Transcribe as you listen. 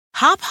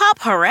Hop, hop,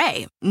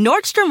 hooray!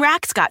 Nordstrom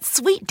Rack's got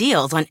sweet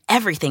deals on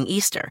everything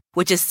Easter,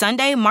 which is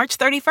Sunday, March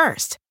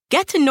 31st.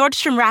 Get to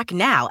Nordstrom Rack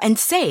now and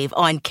save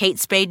on Kate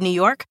Spade New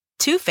York,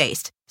 Too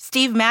Faced,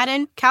 Steve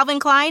Madden, Calvin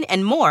Klein,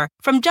 and more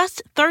from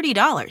just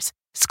 $30.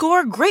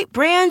 Score great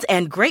brands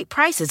and great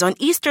prices on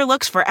Easter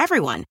looks for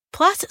everyone,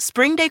 plus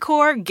spring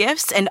decor,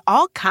 gifts, and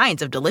all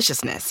kinds of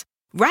deliciousness.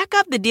 Rack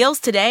up the deals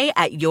today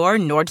at your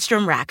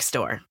Nordstrom Rack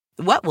store.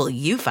 What will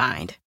you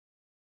find?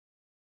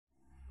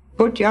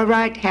 Put your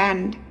right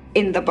hand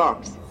in the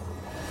box.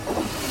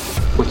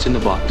 What's in the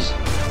box?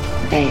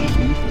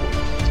 Then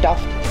stop.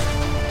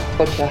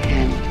 Put your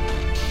hand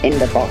in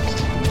the box.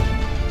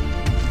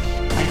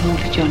 I hold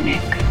at your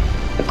neck,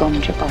 the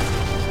Gonjabot.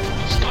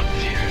 It's not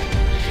fear.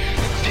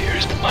 Fear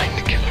is the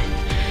mind killer.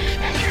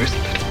 And fear is the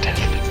little death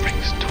that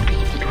brings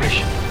total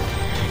obliteration.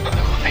 I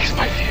will face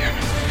my fear.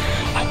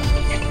 I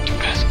will make it to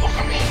pass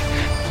over me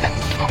and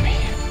through me.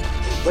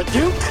 The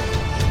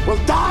Duke will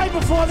die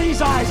before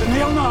these eyes, and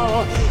he'll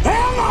know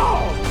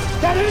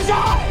that it is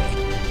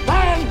I,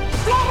 Baron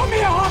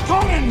Vladimir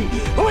Harkonnen,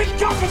 who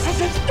encompasses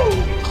his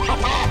doom.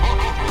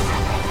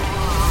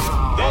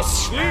 The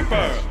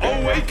Sleeper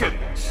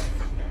awakens.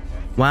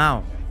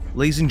 Wow,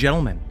 ladies and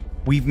gentlemen,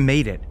 we've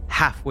made it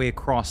halfway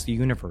across the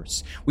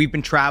universe. We've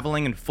been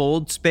traveling in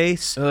fold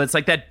space. Oh, it's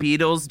like that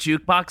Beatles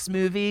jukebox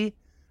movie,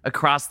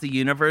 Across the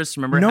Universe.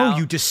 Remember No, how?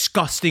 you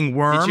disgusting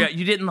worm.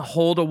 You didn't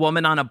hold a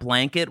woman on a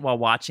blanket while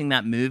watching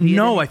that movie?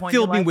 No, it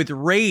filled me with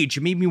rage.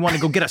 It made me want to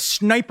go get a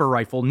sniper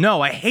rifle. No,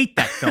 I hate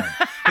that film.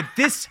 But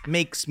this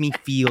makes me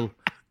feel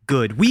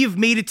good. We have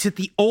made it to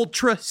the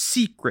ultra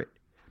secret,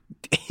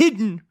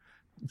 hidden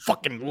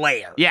fucking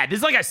lair. Yeah, this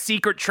is like a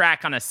secret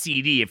track on a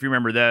CD, if you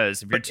remember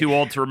those. If you're too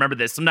old to remember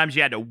this, sometimes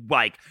you had to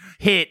like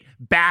hit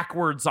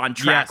backwards on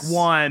track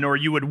one, or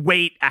you would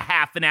wait a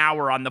half an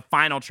hour on the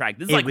final track.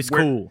 This is It was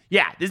cool.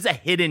 Yeah, this is a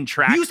hidden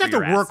track. We used to have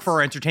to work for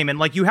our entertainment.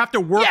 Like, you have to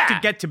work to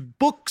get to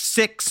book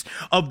 6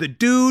 of the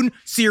Dune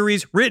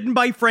series written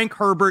by Frank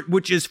Herbert,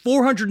 which is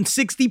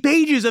 460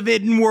 pages of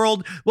hidden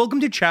world. Welcome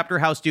to Chapter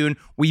House Dune.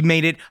 We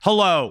made it.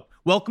 Hello.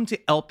 Welcome to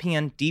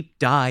LPN Deep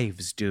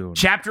Dives, Dune.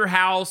 Chapter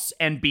House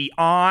and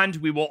beyond.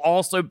 We will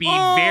also be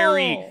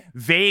very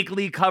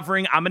vaguely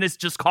covering. I'm going to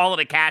just call it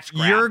a cash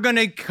grab. You're going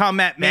to come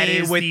at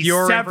me with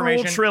your several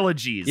information.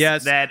 Trilogies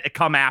that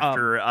come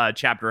after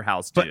Chapter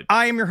House, dude. But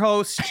I am your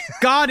host,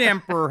 God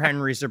Emperor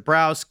Henry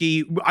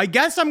Zabrowski. I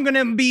guess I'm going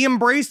to be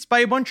embraced by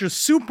a bunch of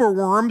super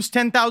worms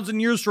 10,000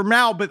 years from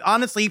now, but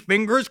honestly,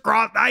 fingers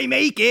crossed I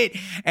make it.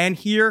 And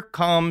here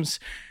comes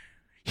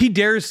He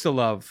Dares to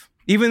Love.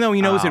 Even though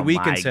he knows it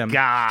weakens him.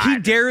 God. He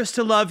dares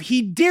to love.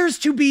 He dares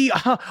to be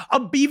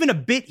even a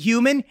bit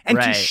human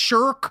and to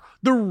shirk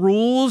the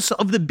rules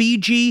of the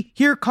BG.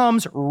 Here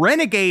comes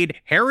renegade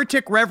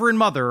heretic Reverend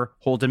Mother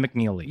Holden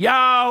McNeely.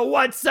 Yo,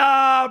 what's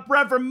up?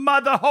 Reverend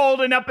Mother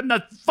Holden up in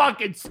the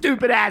fucking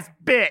stupid ass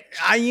bitch.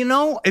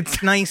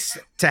 It's nice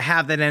to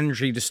have that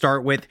energy to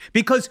start with,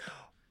 because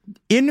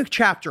in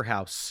Chapter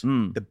House,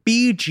 the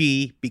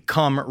BG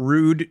become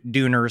rude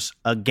Duners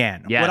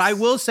again. Yes. What I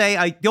will say,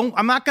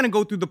 I'm not going to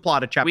go through the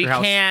plot of Chapter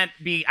House.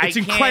 It's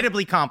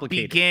incredibly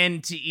complicated.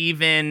 Begin to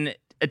even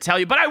tell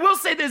you, but I will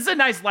say there's a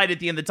nice light at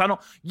the end of the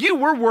tunnel. You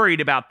were worried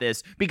about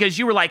this because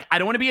you were like, I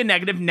don't want to be a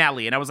negative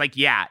Nelly. And I was like,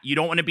 yeah, you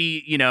don't want to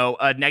be,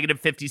 a negative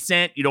 50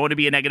 Cent. You don't want to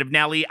be a negative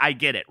Nelly. I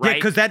get it,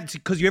 right? Yeah,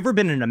 because you ever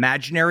been an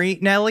imaginary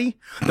Nelly?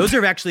 Those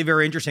are actually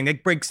very interesting.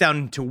 It breaks down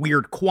into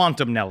weird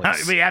quantum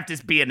Nellies. We have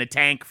to be in a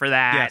tank for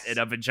that, in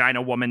a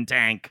vagina woman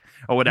tank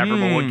or whatever,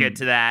 but we'll get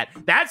to that.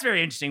 That's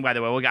very interesting, by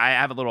the way. I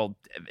have a little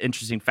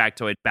interesting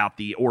factoid about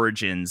the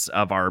origins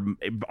of our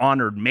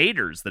honored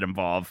maters that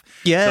involve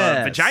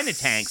the vagina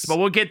tanks, but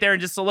we'll get there in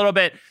just a little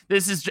bit.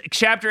 This is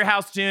Chapter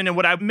House Dune, and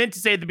what I meant to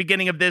say at the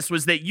beginning of this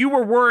was that you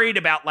were worried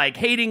about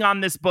hating on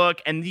this book,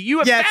 and you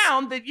have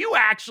found that you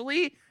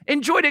actually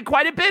enjoyed it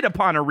quite a bit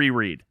upon a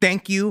reread.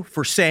 Thank you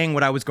for saying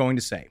what I was going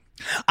to say.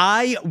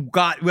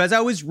 As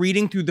I was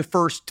reading through the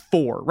first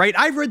 4, right?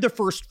 I've read the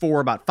first 4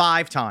 about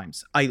 5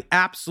 times. I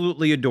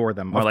absolutely adore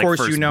them. Of course,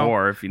 first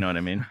 4, if you know what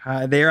I mean.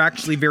 They're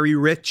actually very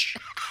rich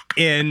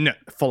in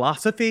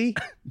philosophy,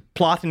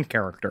 plot, and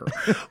character.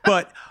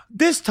 But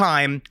this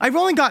time, I've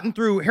only gotten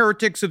through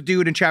Heretics of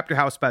Dune and Chapter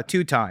House about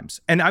 2 times,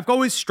 and I've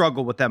always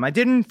struggled with them. I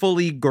didn't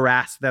fully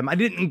grasp them. I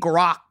didn't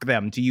grok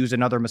them, to use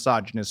another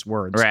misogynist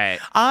words. Right.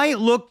 I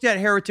looked at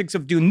Heretics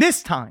of Dune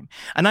this time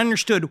and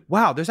understood,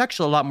 wow, there's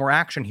actually a lot more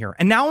action here.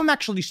 And now I'm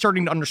actually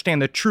starting to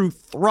understand the true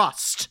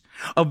thrust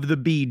of the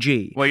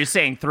BG. Well, you're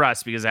saying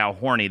thrust because of how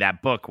horny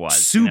that book was.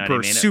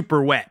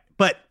 Super wet.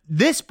 But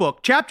this book,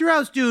 Chapter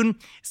House Dune,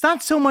 it's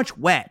not so much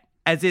wet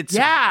as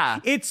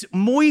it's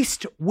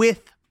moist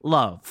with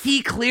love.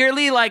 He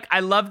clearly, I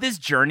love this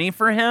journey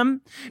for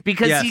him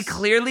because he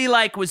clearly,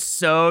 was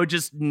so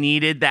just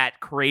needed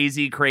that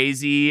crazy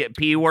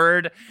P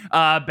word.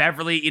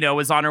 Beverly,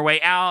 was on her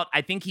way out.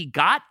 I think he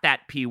got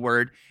that P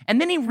word. And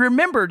then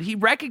he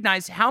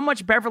recognized how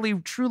much Beverly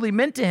truly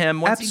meant to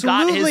him once he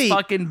got his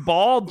fucking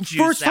bald juice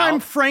First time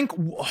out. Frank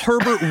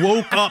Herbert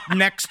woke up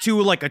next to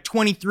a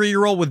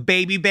 23-year-old with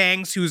baby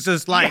bangs who's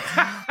just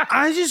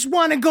I just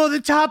want to go to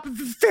the top of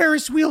the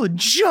Ferris wheel and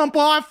jump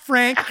off,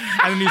 Frank.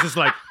 And he's just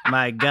like,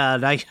 my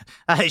God,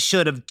 I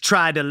should have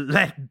tried to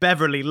let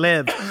Beverly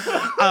live.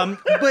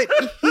 But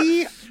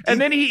he... And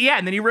then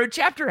he wrote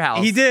Chapter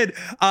House. He did.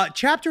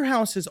 Chapter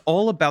House is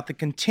all about the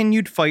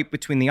continued fight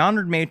between the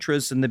Honored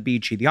Matres and the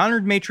BG. The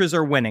Honored Matres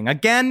are winning.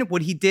 Again,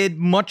 what he did,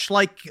 much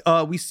like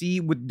we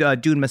see with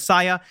Dune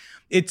Messiah,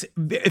 it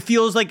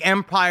feels like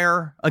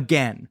Empire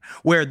again,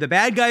 where the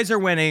bad guys are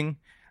winning,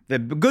 the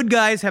good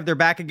guys have their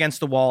back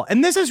against the wall.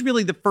 And this is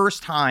really the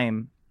first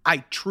time I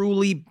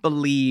truly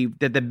believe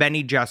that the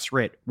Bene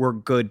Gesserit were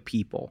good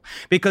people.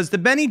 Because the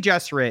Bene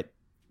Gesserit,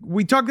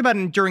 we talked about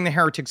it during the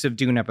Heretics of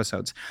Dune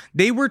episodes.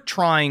 They were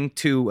trying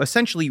to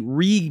essentially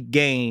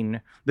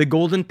regain the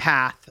golden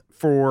path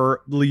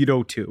for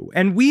Leto 2.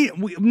 And we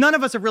none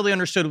of us have really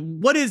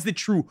understood what is the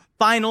true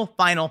final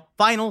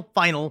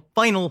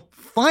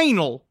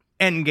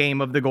end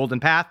game of the golden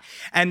path.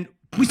 And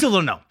we still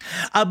don't know.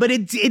 But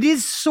it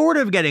is sort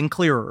of getting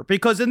clearer,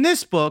 because in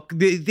this book,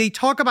 they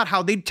talk about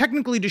how they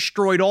technically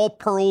destroyed all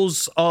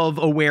pearls of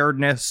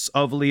awareness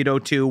of Leto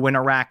 2 when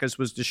Arrakis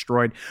was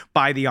destroyed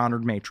by the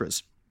Honored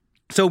Matres.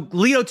 So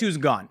Leto 2 is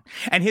gone,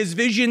 and his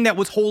vision that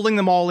was holding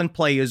them all in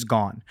play is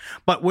gone.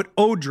 But what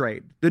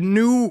Odrade, the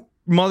new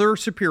Mother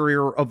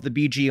Superior of the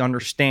BG,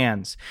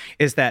 understands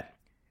is that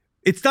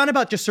it's not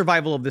about just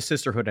survival of the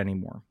sisterhood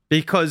anymore,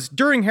 because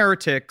during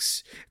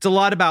Heretics, it's a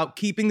lot about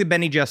keeping the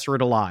Bene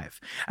Gesserit alive.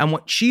 And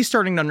what she's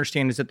starting to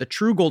understand is that the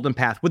true golden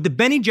path, what the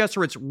Bene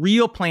Gesserit's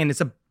real plan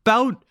is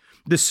about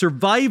the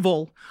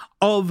survival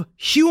of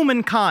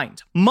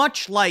humankind,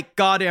 much like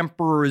God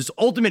Emperor's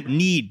ultimate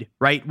need,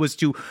 right, was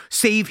to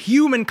save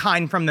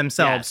humankind from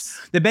themselves.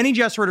 Yes. The Bene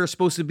Gesserit are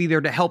supposed to be there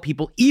to help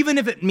people, even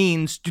if it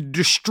means to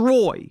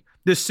destroy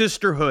the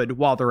sisterhood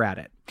while they're at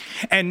it.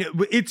 And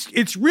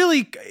it's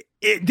really...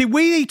 the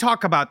way they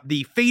talk about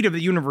the fate of the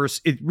universe,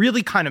 it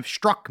really kind of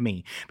struck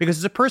me, because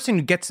as a person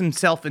who gets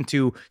himself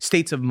into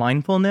states of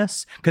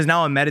mindfulness, because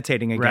now I'm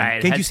meditating again.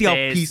 Right. Can't you see how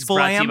peaceful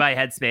I am? Brought to you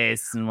by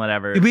Headspace and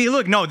whatever.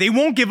 Look, no, they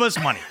won't give us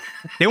money.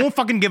 They won't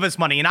fucking give us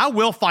money, and I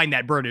will find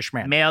that British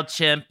man.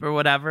 MailChimp or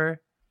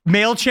whatever.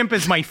 MailChimp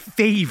is my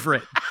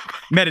favorite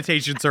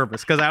meditation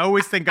service, because I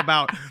always think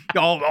about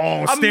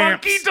stamps. A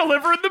monkey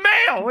delivering the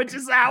mail, which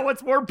is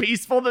what's more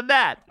peaceful than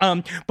that.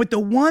 But the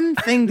one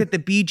thing that the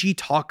BG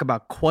talk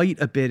about quite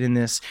a bit in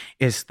this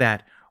is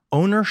that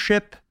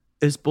ownership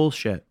is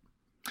bullshit.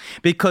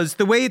 Because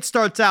the way it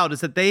starts out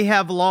is that they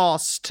have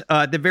lost,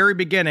 at the very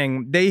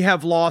beginning, they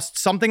have lost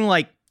something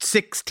like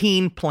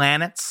 16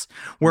 planets,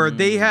 where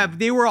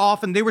they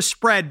were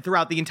spread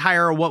throughout the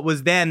entire, what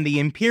was then the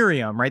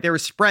Imperium, right? They were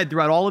spread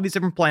throughout all of these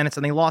different planets,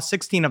 and they lost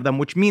 16 of them,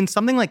 which means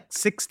something like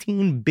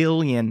 16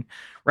 billion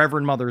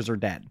Reverend Mothers are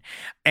dead.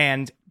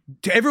 And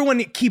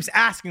everyone keeps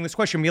asking this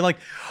question, be like,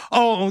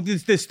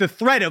 the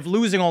threat of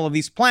losing all of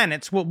these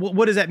planets,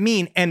 what does that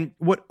mean? And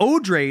what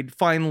Odrade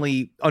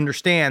finally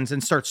understands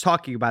and starts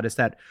talking about is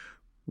that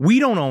we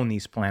don't own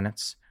these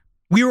planets.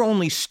 We are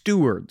only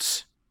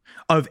stewards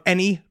of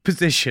any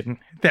position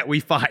that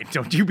we find.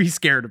 Don't you be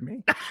scared of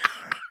me.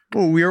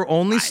 We are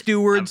only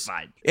stewards.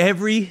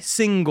 Every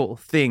single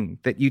thing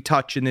that you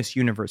touch in this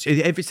universe,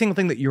 every single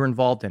thing that you're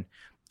involved in,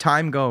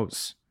 time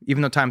goes,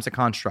 even though time's a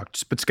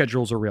construct, but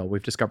schedules are real.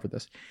 We've discovered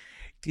this.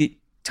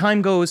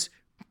 Time goes,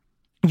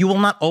 you will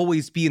not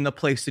always be in the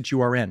place that you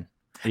are in.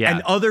 Yeah.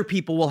 And other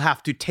people will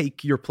have to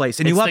take your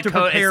place. And you have to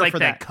prepare for that. It's like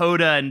that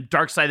Coda and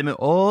Dark Side of the Moon.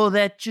 All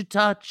that you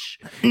touch,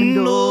 and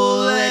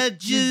all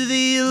that you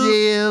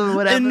feel,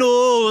 whatever. And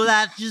all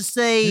that you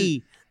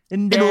say,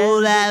 and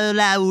all that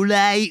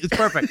it's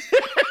perfect.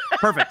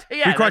 Perfect.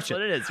 Yeah, that's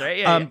what it is, right?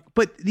 Yeah,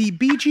 But the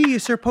BG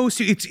is supposed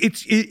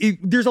to,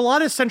 there's a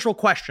lot of central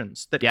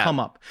questions that come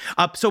up.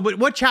 But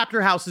what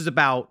Chapter House is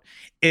about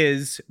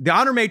is the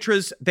Honored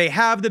Matres, they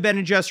have the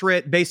Bene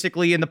Gesserit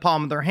basically in the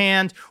palm of their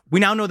hand. We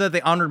now know that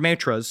the Honored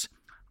Matres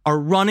are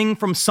running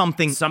from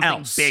something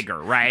else.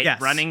 Bigger, right? Yes.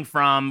 Running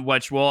from,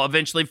 which we'll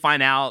eventually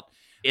find out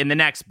in the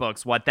next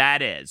books what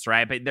that is,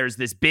 right? But there's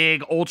this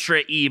big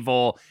ultra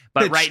evil,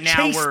 but that's right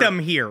now we're them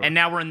here. And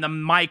now we're in the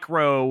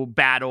micro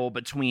battle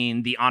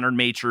between the Honored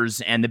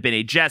Matres and the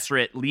Bene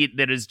Gesserit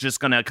that is just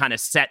going to kind of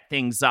set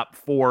things up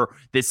for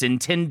this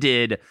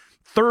intended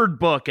third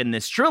book in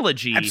this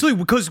trilogy.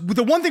 Absolutely, because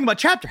the one thing about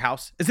Chapter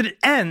House is that it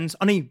ends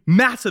on a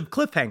massive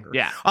cliffhanger.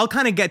 Yeah. I'll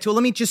kind of get to it.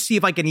 Let me just see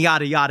if I can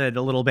yada it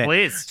a little bit.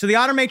 Please. So the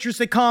Honored Matres,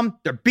 they come,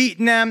 they're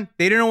beating them,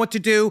 they don't know what to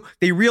do.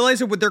 They realize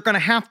that what they're going to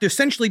have to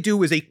essentially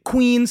do is a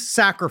queen's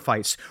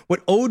sacrifice.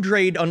 What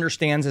Odrade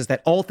understands is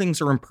that all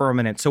things are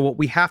impermanent. So what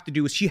we have to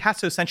do is she has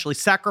to essentially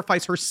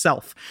sacrifice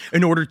herself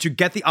in order to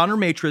get the Honored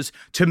Matres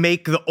to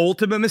make the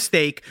ultimate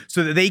mistake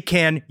so that they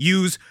can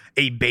use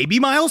a baby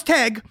Miles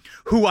Tegg,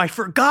 who I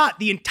forgot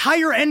the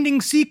entire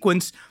ending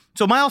sequence.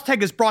 So Miles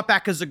Tegg is brought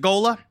back as a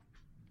Gola.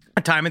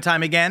 time and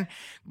time again.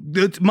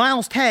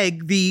 Miles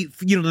Tegg, the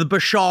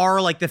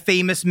Bashar, like the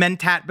famous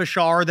Mentat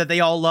Bashar that they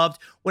all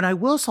loved. What I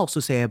will also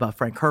say about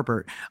Frank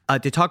Herbert,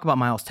 to talk about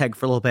Miles Tegg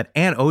for a little bit,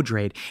 and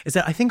Odrade, is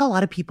that I think a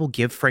lot of people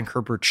give Frank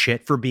Herbert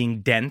shit for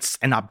being dense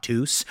and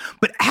obtuse,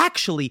 but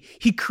actually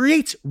he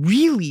creates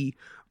really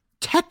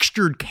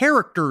textured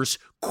characters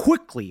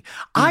quickly.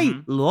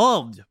 I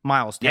loved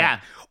Miles Tegg. Yeah.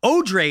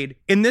 Odrade,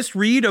 in this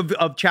read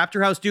of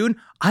Chapter House Dune,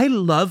 I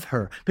love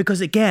her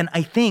because, again,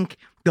 I think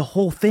the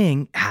whole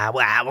thing,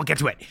 we'll get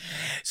to it.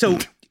 So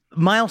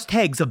Miles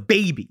Tegg's a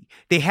baby.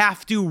 They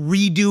have to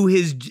redo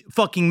his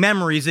fucking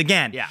memories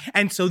again. Yeah.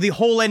 And so the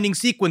whole ending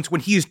sequence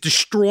when he is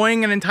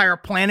destroying an entire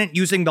planet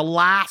using the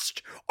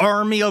last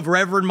army of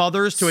Reverend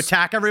Mothers to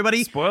attack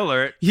everybody.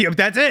 Spoiler. Yeah,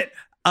 that's it.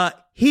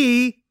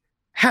 He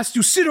has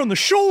to sit on the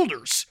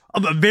shoulders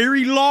of a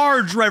very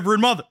large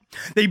Reverend Mother.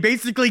 They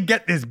basically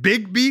get this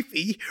big,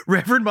 beefy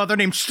Reverend Mother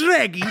named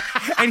Stregi,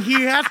 and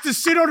he has to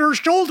sit on her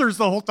shoulders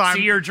the whole time.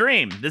 See your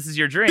dream. This is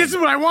your dream. This is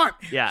what I want.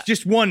 Yeah. It's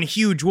just one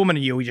huge woman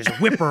of you. We just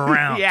whip her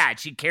around. Yeah,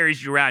 she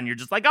carries you around. You're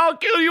just like, I'll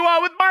kill you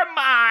all with my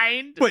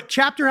mind. But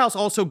Chapter House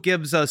also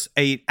gives us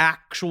an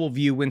actual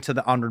view into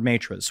the honored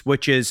matras,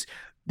 which is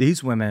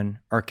these women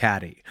are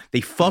catty.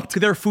 They fuck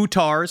their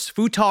futars.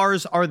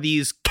 Futars are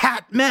these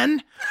cat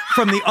men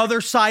from the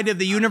other side of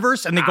the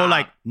universe, and they go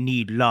like,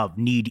 need love,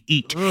 need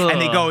eat. And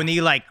they go and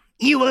they like,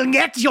 you will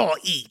get your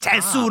eat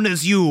as soon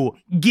as you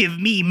give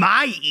me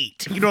my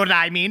eat. You know what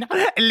I mean?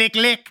 Lick,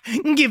 lick,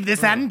 give the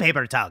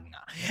sandpaper tongue.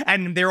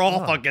 And they're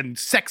all fucking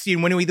sexy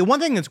and winnowy. The one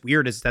thing that's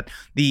weird is that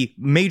the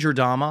Major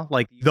Dama,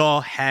 like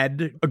the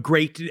head, a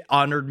great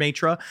honored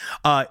matra,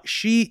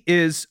 she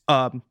is,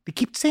 they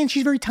keep saying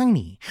she's very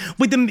tiny.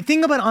 But the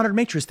thing about honored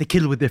matras, they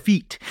kill with their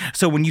feet.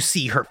 So when you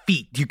see her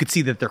feet, you could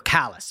see that they're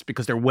callous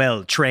because they're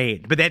well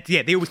trained. But that's,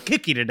 yeah, they always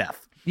kick you to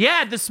death.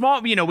 Yeah, the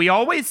small, we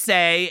always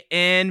say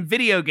in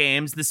video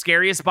games, the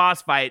scariest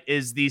boss fight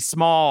is the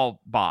small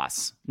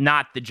boss,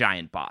 not the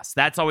giant boss.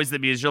 That's always the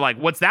because you're like,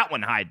 what's that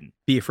one hiding?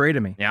 Be afraid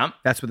of me. Yeah.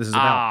 That's what this is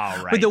about.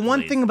 Oh, right, but the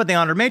one please. thing about the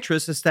honored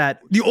matras is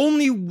that the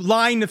only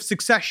line of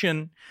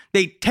succession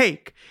they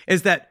take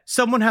is that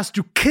someone has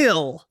to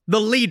kill the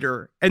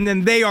leader, and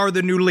then they are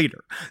the new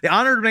leader. The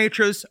honored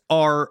matras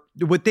are,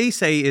 what they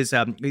say is,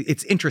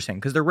 it's interesting,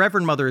 because the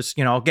Reverend Mothers,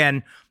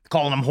 again,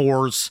 calling them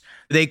whores.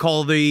 They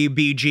call the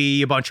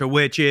BG a bunch of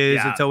witches.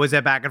 Yeah. It's always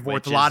that back and forth.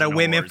 Witches A lot of and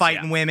women whores,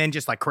 fighting yeah. women,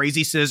 just like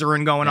crazy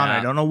scissoring going on. Yeah.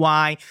 I don't know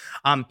why.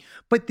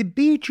 But the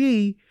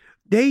BG,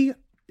 they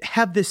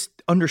have this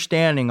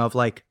understanding of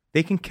like,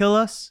 they can kill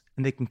us,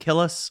 and they can kill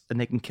us, and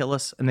they can kill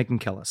us, and they can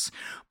kill us.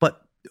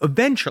 But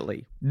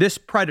eventually, this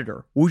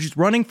predator, which is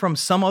running from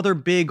some other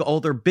big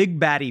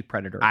baddie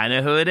predator. I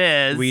know who it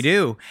is. We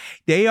do.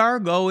 They are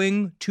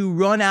going to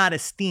run out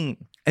of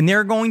steam, and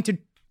they're going to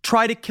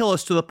try to kill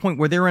us to the point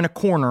where they're in a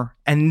corner,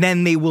 and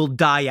then they will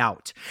die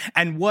out.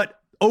 And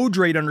what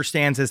Odrade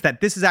understands is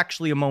that this is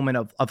actually a moment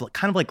of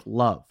kind of like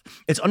love.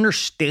 It's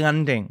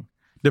understanding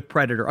the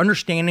predator,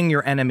 understanding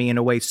your enemy in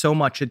a way so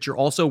much that you're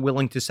also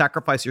willing to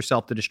sacrifice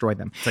yourself to destroy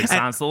them. It's like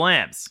Silence of the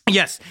Lambs.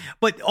 Yes,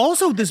 but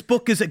also this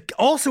book is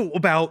also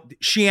about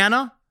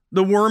Shiana,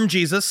 the worm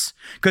Jesus,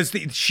 because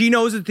she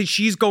knows that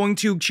she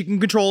can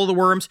control the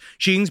worms.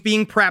 She's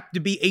being prepped to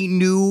be a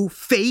new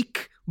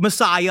fake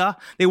Messiah.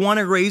 They want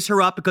to raise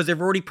her up because they're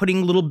already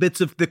putting little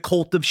bits of the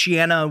cult of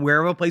Shiana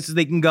wherever places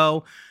they can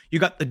go. You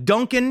got the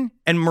Duncan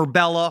and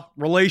Marbella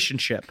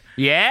relationship.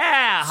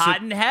 Yeah,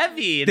 hot and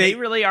heavy. They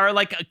really are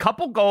like a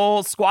couple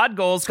goals, squad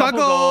goals, couple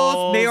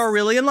goals. They are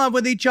really in love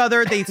with each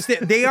other.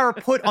 They are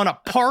put on a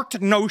parked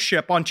no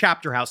ship on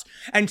Chapter House.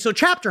 And so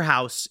Chapter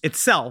House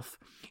itself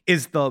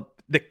is the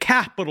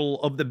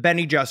capital of the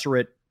Bene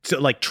Gesserit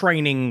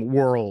training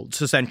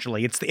worlds,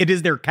 essentially. It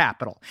is their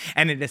capital,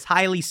 and it is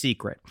highly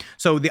secret.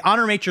 So the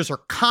honor matras are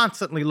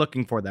constantly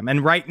looking for them.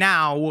 And right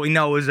now, what we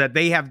know is that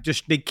they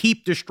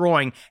keep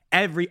destroying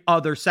every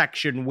other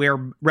section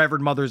where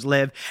Reverend Mothers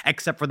live,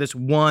 except for this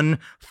one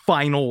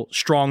final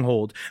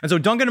stronghold. And so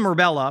Duncan and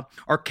Marbella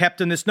are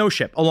kept in this snow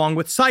ship, along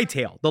with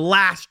Scytale, the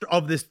last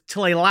of this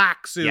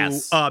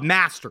Tleilaxu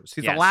masters.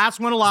 He's the last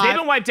one alive. They've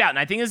been wiped out, and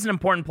I think this is an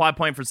important plot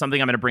point for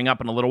something I'm going to bring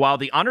up in a little while.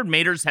 The honored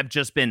maters have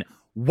just been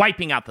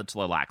wiping out the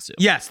Tleilaxu.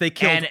 Yes, they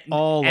killed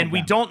all of them. And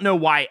we don't know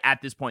why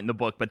at this point in the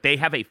book, but they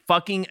have a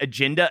fucking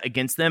agenda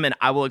against them, and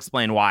I will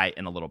explain why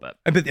in a little bit.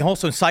 But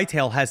also,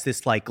 Scytale has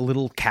this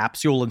little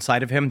capsule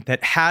inside of him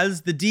that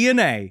has the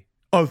DNA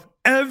of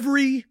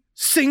every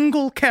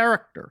single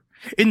character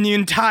in the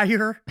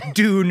entire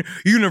Dune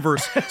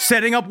universe,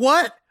 setting up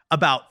what?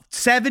 About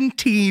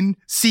 17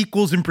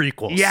 sequels and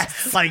prequels.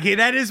 Yes.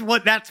 That is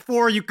what that's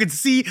for. You could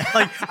see,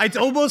 I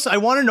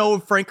want to know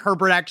if Frank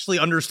Herbert actually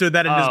understood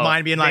that in his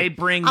mind, being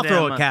I'll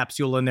throw a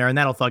capsule in there and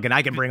that'll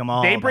I can bring them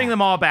all They bring back.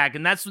 them all back.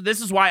 And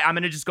this is why I'm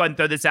going to just go ahead and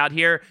throw this out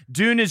here.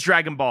 Dune is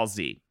Dragon Ball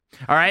Z.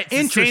 All right,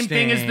 it's the same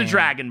thing as the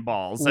Dragon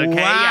Balls. Okay, Wow.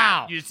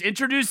 yeah, you just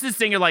introduce this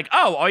thing. You're like,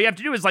 oh, all you have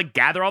to do is like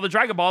gather all the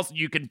Dragon Balls.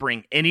 You can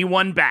bring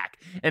anyone back,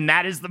 and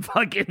that is the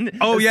fucking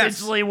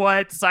essentially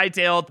what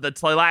Scytale, the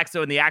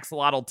Tleilaxo, and the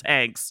Axolotl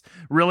tanks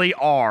really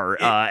are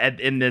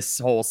in this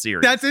whole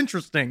series. That's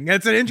interesting.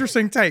 That's an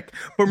interesting take.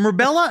 But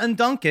Murbella and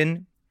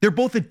Duncan, they're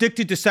both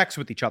addicted to sex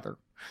with each other.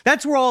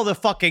 That's where all the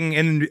fucking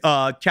in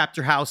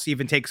Chapter House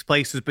even takes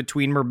place, is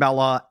between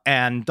Murbella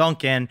and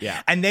Duncan.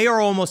 Yeah. And they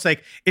are almost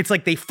like, it's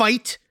like they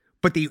fight,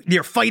 but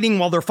they're fighting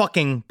while they're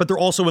fucking, but they're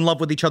also in love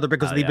with each other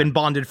because they've been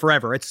bonded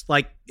forever. It's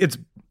like, it's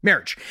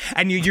marriage.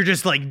 And you're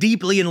just like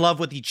deeply in love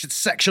with each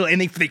sexual, and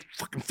they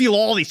fucking feel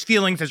all these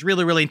feelings. It's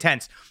really, really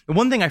intense. The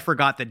one thing I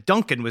forgot that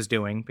Duncan was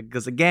doing,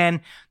 because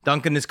again,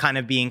 Duncan is kind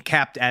of being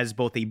kept as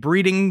both a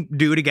breeding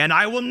dude again.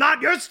 I will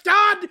not your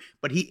stud,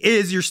 but he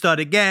is your stud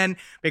again,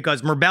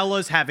 because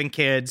Murbella's having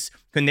kids,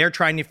 and they're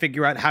trying to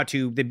figure out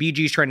the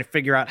BG's trying to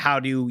figure out how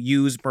to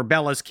use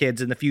Murbella's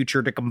kids in the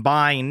future to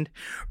combine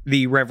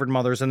the Reverend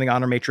Mother's and the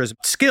Honor Matri's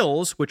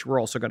skills, which we're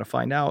also going to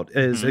find out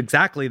is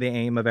exactly the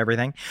aim of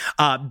everything.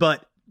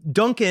 But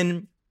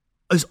Duncan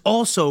is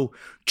also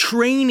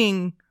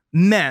training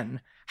men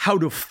how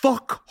to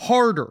fuck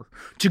harder,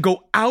 to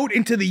go out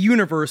into the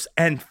universe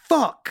and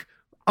fuck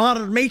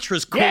Honor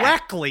Matras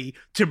correctly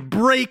to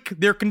break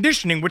their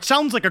conditioning, which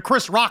sounds like a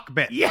Chris Rock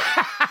bit. Yeah.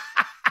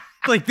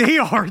 Like they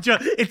are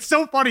just, it's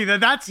so funny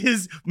that's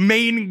his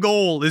main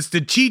goal, is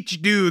to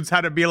teach dudes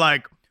how to be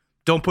like,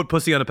 don't put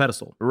pussy on a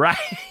pedestal. Right.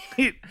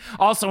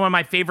 Also, one of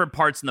my favorite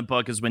parts in the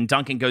book is when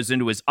Duncan goes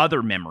into his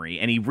other memory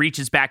and he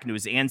reaches back into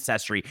his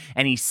ancestry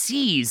and he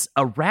sees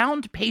a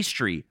round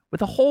pastry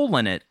with a hole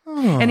in it.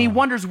 And he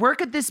wonders, where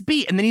could this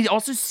be? And then he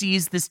also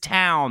sees this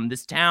town.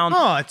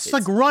 Oh, it's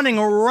like running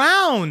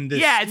around.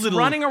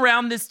 Running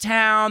around this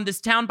town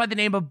by the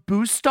name of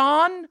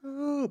Buston.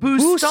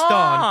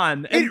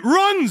 Buston. It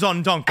runs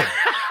on Duncan.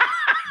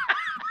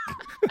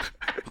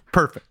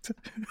 Perfect.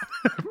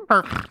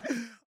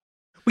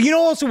 But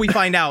also we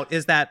find out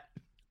is that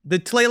the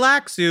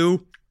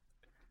Tleilaxu,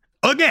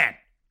 again,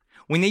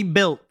 when they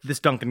built this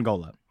Duncan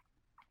Gola,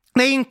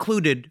 they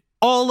included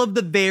all of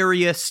the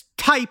various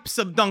types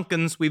of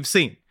Duncans we've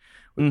seen.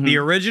 The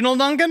original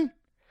Duncan,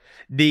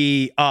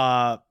 the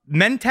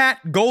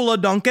Mentat Gola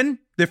Duncan,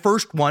 the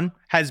first one,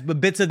 has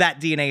bits of that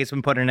DNA has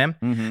been put in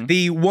him.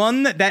 The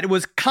one that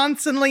was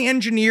constantly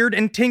engineered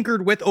and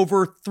tinkered with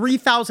over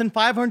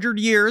 3,500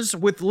 years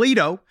with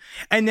Leto,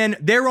 and then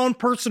their own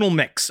personal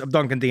mix of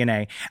Duncan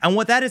DNA. And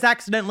what that has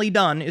accidentally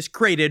done is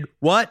created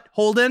what,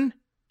 Holden?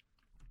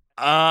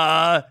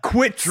 Dragon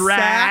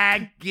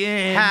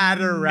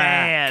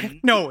Cataract. Man.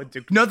 No,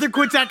 another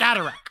Quitsack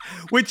Cataract,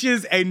 which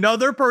is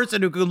another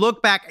person who could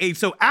look back.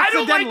 So I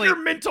don't accidentally, like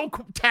your mental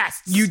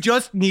tests. you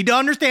just need to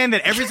understand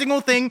that every single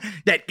thing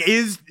that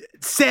is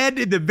said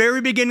at the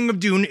very beginning of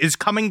Dune is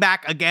coming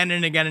back again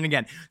and again and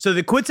again. So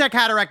the Quitsack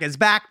Cataract is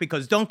back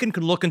because Duncan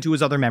could look into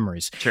his other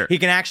memories. Sure. He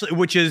can actually,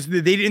 which is,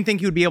 they didn't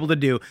think he would be able to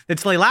do. The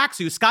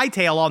Tleilaxu,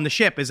 Scytale on the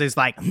ship is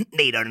like,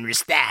 they don't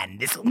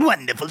understand this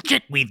wonderful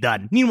trick we've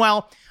done.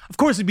 Meanwhile, of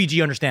course the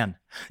BG understand.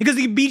 Because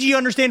the BG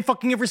understand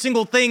fucking every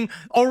single thing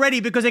already,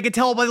 because they could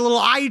tell by the little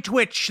eye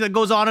twitch that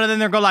goes on, and then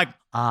they're going like,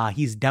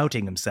 he's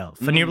doubting himself.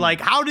 And you're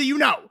like, how do you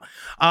know?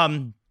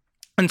 And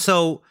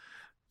so,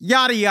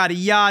 yada, yada,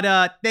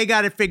 yada. They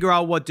got to figure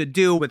out what to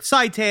do with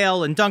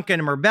Scytale and Duncan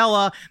and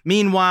Murbella.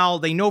 Meanwhile,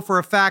 they know for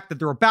a fact that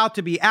they're about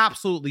to be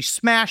absolutely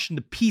smashed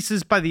into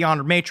pieces by the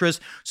Honored Matras.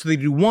 So they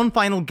do one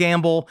final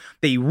gamble.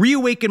 They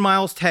reawaken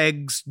Miles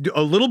Tegg's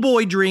a little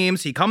boy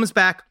dreams. He comes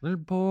back. Little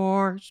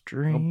boy's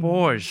dream.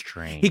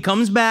 He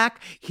comes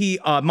back.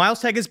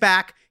 Miles Tegg is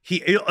back. He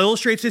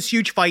illustrates this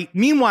huge fight.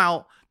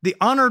 Meanwhile, the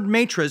Honored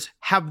Matras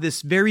have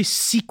this very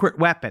secret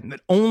weapon that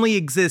only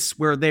exists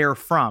where they're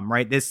from,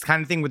 right? This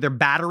kind of thing with their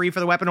battery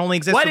for the weapon only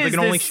exists. What so is they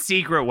can only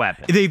secret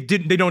weapon? They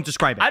don't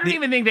describe it. I don't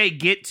even think they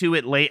get to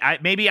it late.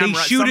 Maybe they I'm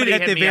wrong. shoot Somebody it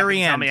at hit the me up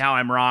very and Tell end. me how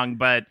I'm wrong,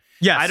 but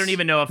yes. I don't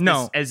even know if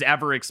this is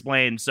ever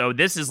explained. So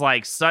this is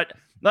like such.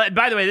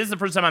 By the way, this is the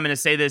first time I'm going to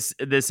say this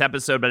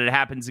episode, but it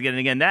happens again and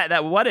again.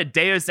 That what a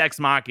Deus Ex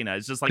Machina.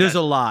 It's just like there's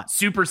a lot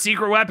super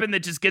secret weapon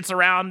that just gets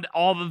around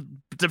all the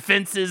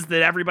defenses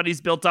that everybody's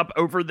built up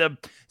over the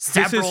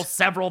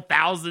several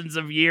thousands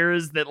of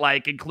years that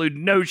like include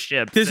no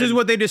ships. This is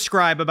what they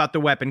describe about the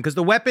weapon, because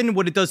the weapon,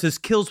 what it does is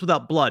kills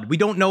without blood. We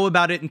don't know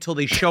about it until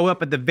they show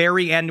up at the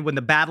very end when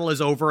the battle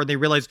is over and they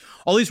realize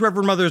all these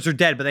Reverend Mothers are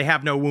dead, but they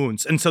have no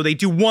wounds. And so they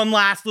do one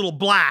last little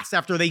blast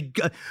after they,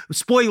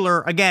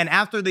 spoiler again,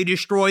 after they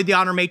destroyed the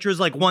Honor Matras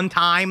like one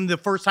time, the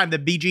first time the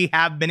BG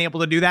have been able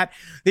to do that,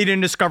 they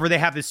didn't discover they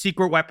have this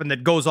secret weapon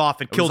that goes off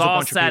and kills a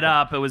bunch of people. It was all set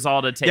up. It was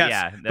all to take. Yes.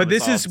 Yeah, but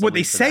this is what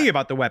they say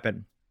about the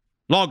weapon.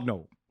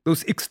 Logno,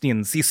 those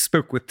Ixtians he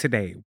spoke with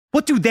today,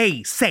 what do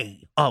they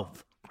say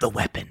of the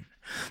weapon?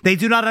 They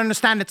do not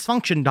understand its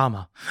function,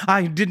 Dama.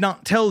 I did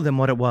not tell them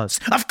what it was.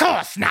 Of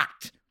course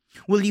not!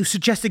 Will you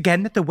suggest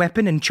again that the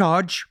weapon and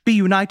charge be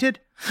united?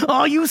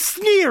 Are you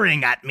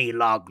sneering at me,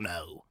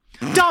 Logno?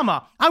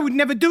 Dama, I would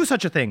never do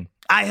such a thing.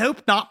 I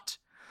hope not.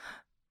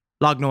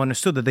 Logno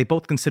understood that they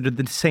both considered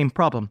the same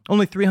problem.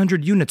 Only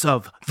 300 units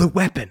of the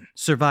weapon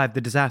survived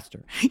the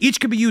disaster. Each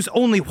could be used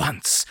only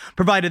once,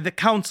 provided the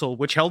council,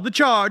 which held the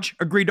charge,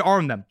 agreed to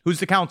arm them. Who's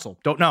the council?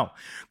 Don't know.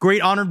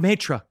 Great honored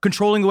Matra,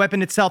 controlling the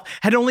weapon itself,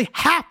 had only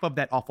half of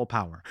that awful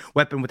power.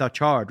 Weapon without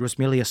charge was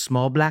merely a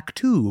small black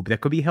tube that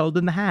could be held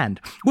in the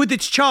hand. With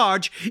its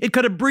charge, it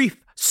cut a brief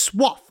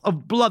swath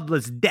of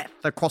bloodless death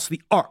across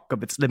the arc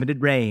of its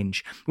limited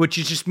range, which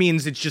just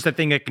means it's just a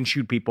thing that can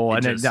shoot people,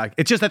 and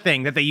it's just a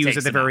thing that they use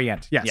at the very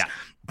end. Yes, yeah.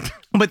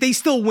 But they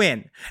still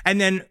win.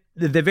 And then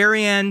the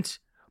very end,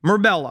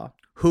 Murbella,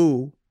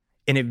 who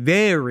in a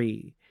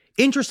very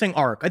interesting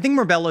arc. I think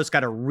Murbella's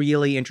got a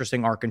really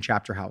interesting arc in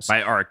Chapter House.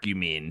 By arc, you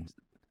mean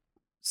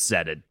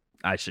setted.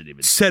 I shouldn't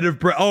even set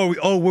of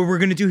what we're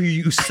gonna do here,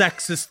 you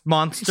sexist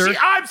monster.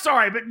 I'm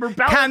sorry, but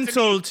Murbella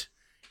cancelled.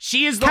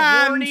 She is the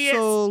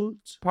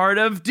horniest part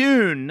of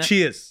Dune.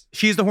 She is.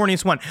 She's the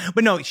horniest one.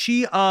 But no,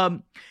 she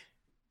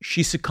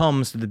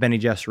succumbs to the Bene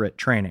Gesserit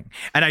training.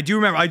 And I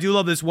do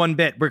love this one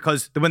bit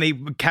because when they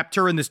kept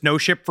her in this no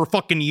ship for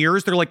fucking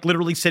years, they're like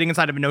literally sitting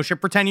inside of a no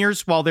ship for 10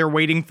 years while they're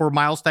waiting for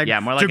Miles to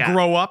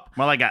grow up.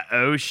 More like a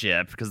O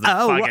ship because they're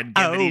fucking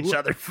giving each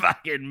other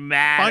fucking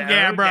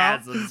mad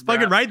orgasms, bro.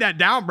 Fucking write that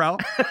down, bro.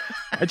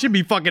 That should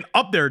be fucking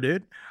up there,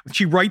 dude.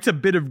 She writes a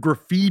bit of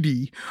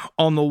graffiti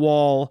on the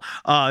wall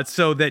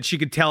so that she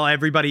could tell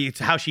everybody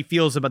how she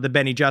feels about the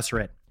Bene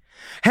Gesserit.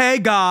 Hey,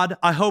 God,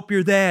 I hope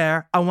you're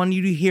there. I want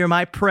you to hear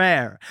my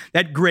prayer.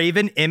 That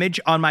graven image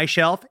on my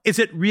shelf, is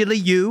it really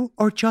you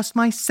or just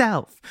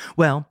myself?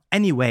 Well,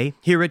 anyway,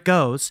 here it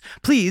goes.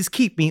 Please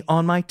keep me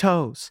on my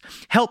toes.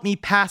 Help me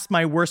pass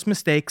my worst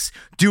mistakes,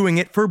 doing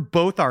it for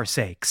both our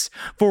sakes.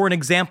 For an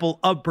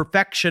example of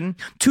perfection,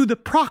 to the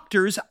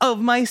proctors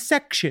of my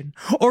section,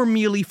 or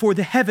merely for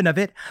the heaven of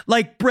it,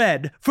 like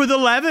bread for the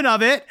leaven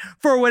of it.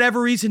 For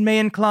whatever reason may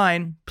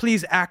incline,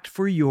 please act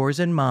for yours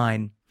and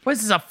mine. What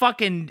is this, a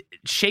fucking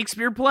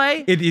Shakespeare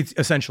play? It's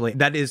essentially,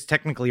 that is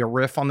technically a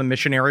riff on the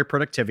Missionary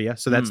Productivia.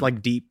 So that's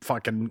like deep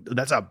fucking,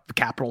 that's a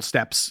capital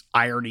steps,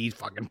 irony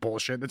fucking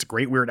bullshit. That's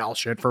great Weird Al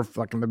shit for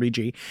fucking the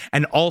BG.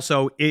 And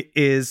also it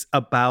is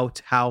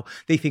about how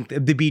they think,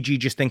 the BG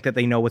just think that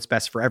they know what's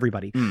best for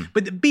everybody.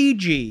 But the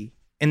BG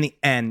in the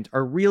end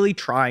are really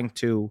trying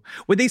to,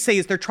 what they say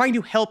is they're trying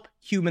to help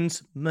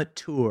humans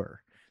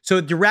mature.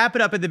 So to wrap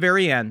it up at the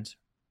very end,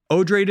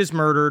 Odrade is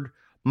murdered.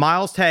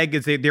 Miles Teg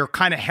is they're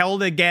kind of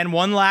held again.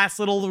 One last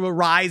little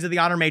rise of the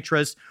Honor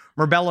Matrix.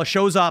 Murbella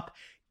shows up,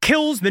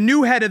 kills the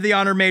new head of the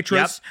Honor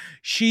Matrix. Yep.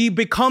 She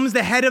becomes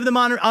the head of the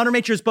Honor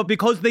Matrix, but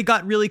because they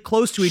got really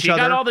close to each other.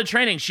 She got all the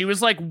training. She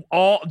was like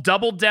all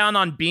doubled down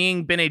on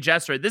being Bene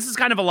Gesserit. This is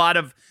kind of a lot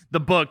of the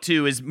book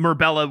too, is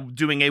Murbella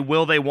doing a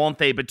will they, won't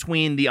they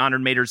between the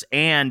Honored Matrix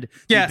and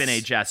the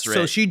Bene Gesserit.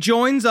 So she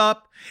joins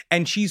up.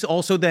 And she's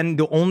also then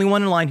the only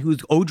one in line who's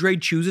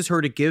Odrade chooses her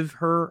to give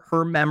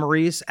her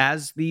memories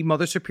as the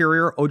Mother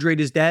Superior. Odrade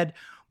is dead.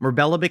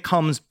 Murbella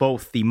becomes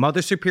both the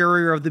Mother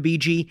Superior of the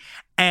BG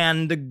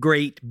and the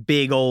great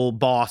big old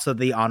boss of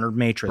the Honored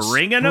Matrix.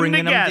 Bringing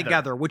them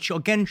together. Which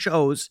again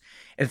shows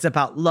it's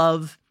about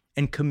love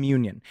and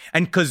communion.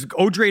 And because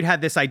Odrade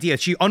had this idea,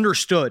 she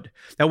understood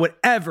that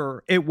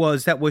whatever it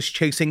was that was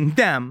chasing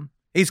them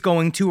is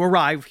going to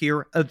arrive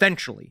here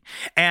eventually.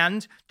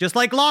 And just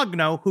like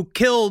Logno, who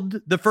killed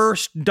the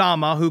first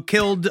Dama, who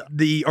killed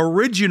the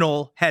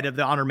original head of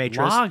the Honor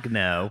Matrix.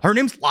 Logno? Her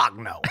name's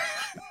Logno.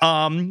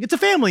 It's a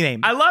family name.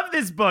 I love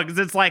this book because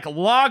it's like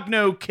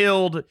Logno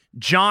killed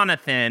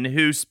Jonathan,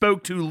 who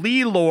spoke to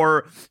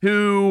Lelor,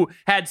 who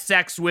had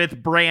sex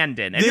with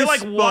Brandon. And you're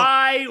like,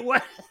 why?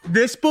 What?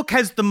 This book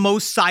has the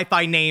most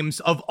sci-fi names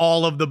of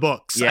all of the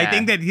books. Yeah. I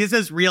think that this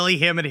is really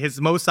him and his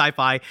most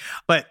sci-fi.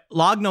 But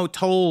Logno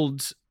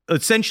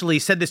essentially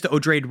said this to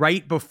Odrade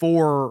right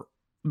before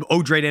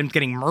Odrade ended up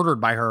getting murdered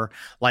by her.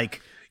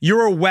 Like,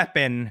 you're a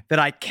weapon that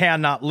I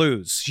cannot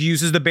lose. She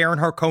uses the Baron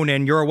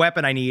Harkonnen, you're a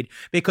weapon I need,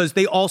 because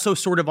they also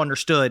sort of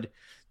understood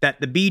that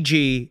the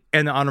BG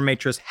and the Honor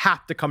Matrix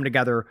have to come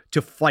together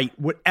to fight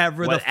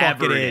whatever the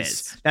fuck it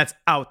is that's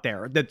out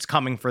there that's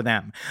coming for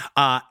them.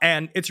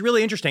 And it's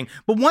really interesting.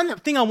 But one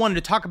thing I wanted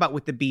to talk about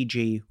with the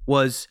BG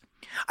was,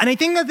 and I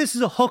think that this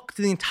is a hook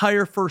to the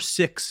entire first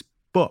 6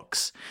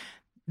 books,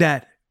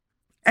 that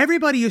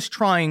everybody is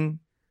trying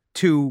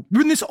to,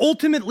 in this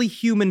ultimately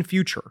human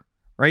future,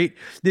 right?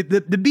 The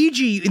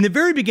BG, in the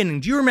very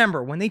beginning, do you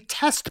remember when they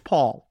test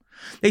Paul,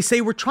 they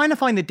say, we're trying to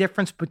find the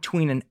difference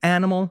between an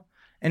animal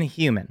and a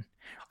human.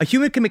 A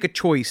human can make a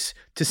choice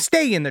to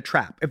stay in the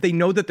trap if they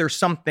know that there's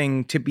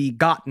something to be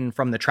gotten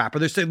from the trap, or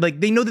there's like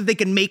they know that they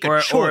can make a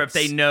choice, or if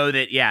they know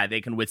that they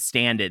can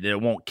withstand it, that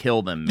it won't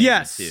kill them.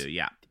 Yes, too.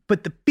 Yeah.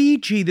 But the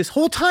BG this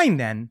whole time,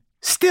 then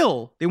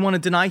still they want to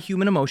deny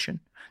human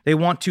emotion. They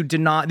want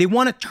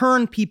to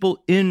turn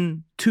people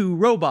into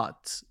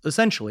robots.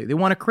 Essentially, they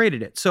want to create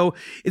it. So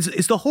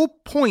it's the whole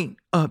point.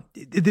 At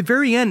the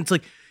very end, it's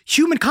like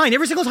humankind.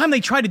 Every single time they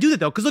try to do that,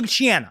 though, because look at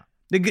Shiana.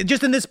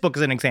 Just in this book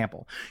as an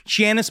example,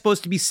 Shiana's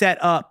supposed to be set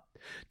up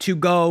to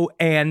go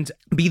and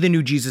be the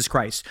new Jesus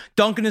Christ.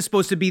 Duncan is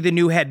supposed to be the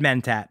new head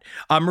mentat.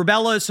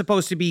 Rebella is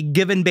supposed to be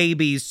giving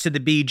babies to the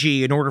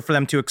BG in order for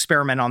them to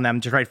experiment on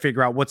them to try to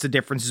figure out what's the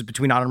differences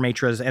between Honor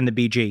Matras and the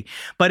BG.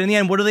 But in the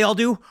end, what do they all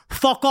do?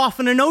 Fuck off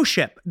in a no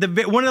ship.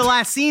 One of the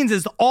last scenes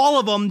is all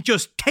of them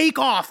just take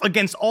off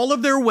against all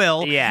of their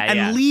will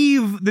and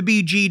leave the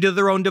BG to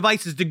their own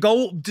devices to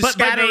go to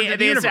scatter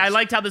the universe. I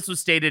liked how this was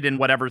stated in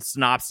whatever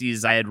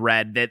synopses I had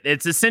read, that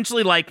it's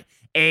essentially like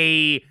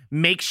a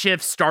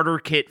makeshift starter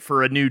kit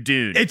for a new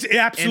Dune. It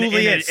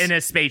absolutely is. In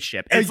a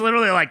spaceship. It's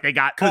literally like they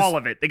got all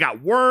of it. They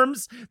got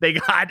worms. They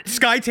got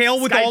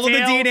Skytail with all of the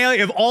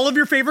DNA of all of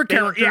your favorite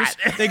characters.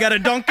 They got a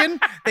Duncan.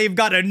 They've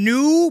got a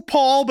new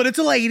Paul, but it's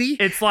a lady.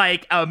 It's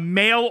like a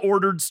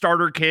mail-ordered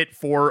starter kit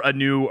for a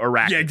new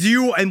Arrakis.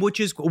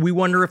 Yeah, we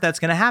wonder if that's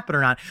going to happen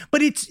or not.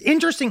 But it's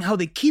interesting how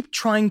they keep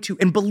trying to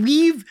and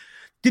believe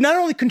to not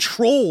only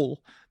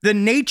control the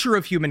nature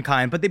of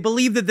humankind, but they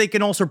believe that they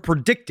can also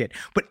predict it.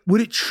 But what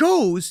it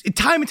shows,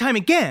 time and time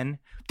again,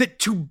 that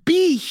to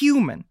be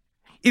human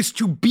is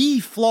to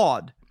be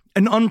flawed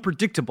and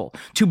unpredictable.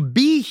 To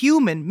be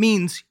human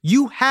means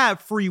you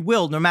have free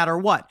will no matter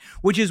what,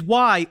 which is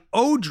why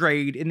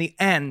Odrade in the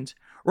end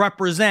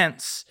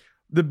represents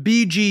the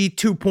BG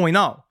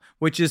 2.0,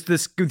 which is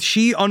this,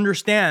 she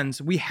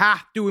understands we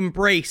have to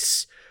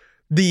embrace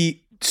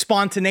the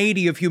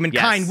spontaneity of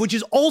humankind, which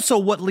is also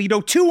what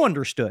Leto 2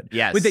 understood.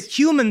 Yes. With that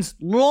humans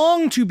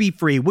long to be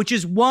free, which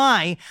is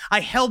why I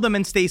held them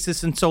in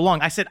stasis and so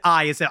long. I said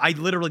I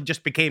literally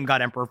just became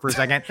God Emperor for a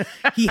second.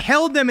 He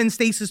held them in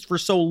stasis for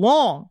so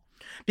long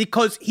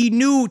because he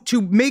knew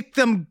to make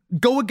them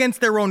go against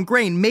their own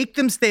grain, make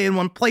them stay in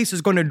one place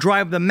is going to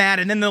drive them mad,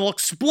 and then they'll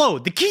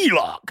explode. The key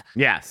log.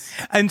 Yes.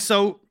 And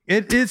so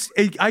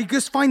I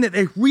just find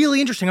that really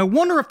interesting. I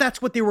wonder if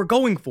that's what they were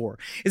going for,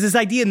 is this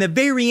idea in the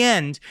very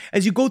end,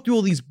 as you go through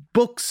all these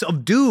books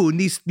of Dune,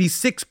 these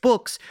 6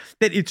 books,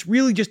 that it's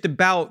really just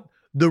about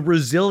the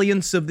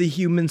resilience of the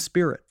human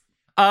spirit.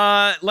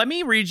 Let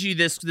me read you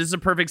this. This is a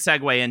perfect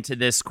segue into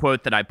this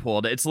quote that I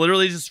pulled. It's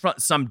literally just from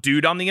some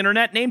dude on the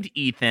internet named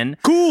Ethan.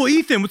 Cool,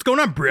 Ethan. What's going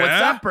on, bro?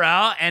 What's up,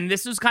 bro? And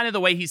this was kind of the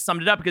way he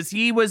summed it up, because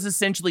he was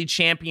essentially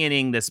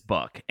championing this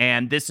book.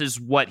 And this is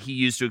what he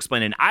used to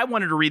explain it. And I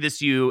wanted to read this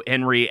to you,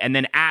 Henry, and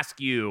then ask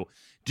you,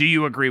 do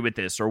you agree with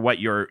this, or what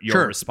your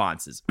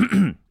response is?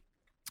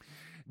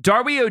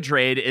 Darby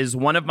Odrade is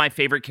one of my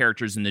favorite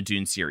characters in the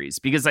Dune series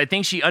because I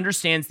think she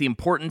understands the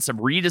importance of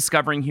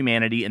rediscovering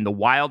humanity in the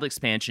wild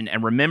expansion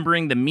and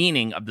remembering the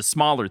meaning of the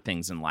smaller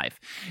things in life.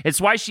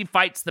 It's why she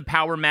fights the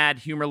power-mad,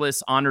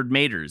 humorless, honored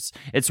maters.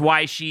 It's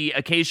why she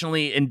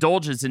occasionally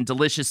indulges in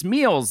delicious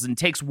meals and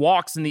takes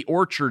walks in the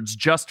orchards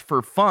just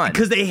for fun.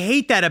 Because they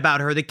hate that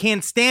about her. They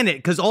can't stand it.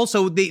 Because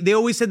also, they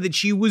always said that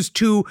she was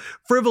too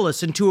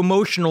frivolous and too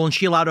emotional and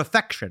she allowed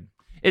affection.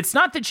 It's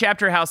not that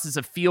Chapter House is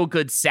a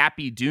feel-good,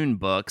 sappy Dune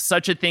book.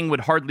 Such a thing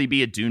would hardly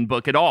be a Dune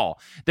book at all.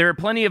 There are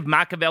plenty of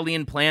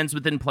Machiavellian plans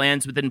within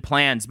plans within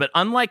plans, but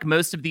unlike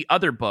most of the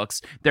other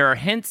books, there are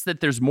hints that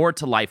there's more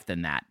to life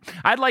than that.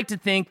 I'd like to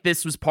think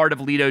this was part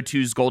of Leto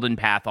 2's golden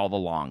path all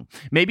along.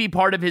 Maybe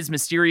part of his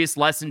mysterious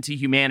lesson to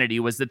humanity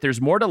was that there's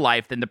more to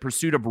life than the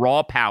pursuit of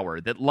raw power,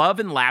 that love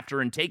and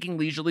laughter and taking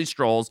leisurely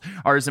strolls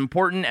are as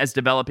important as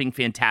developing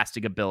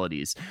fantastic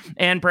abilities.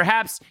 And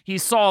perhaps he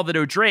saw that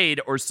Odrade,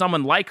 or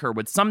someone like her,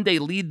 would someday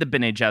lead the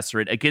Bene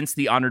Gesserit against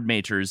the honored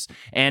maters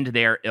and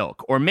their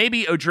ilk. Or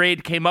maybe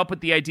Odrade came up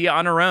with the idea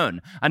on her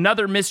own.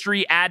 Another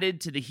mystery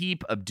added to the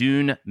heap of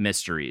Dune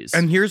mysteries.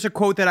 And here's a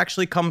quote that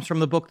actually comes from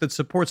the book that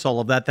supports all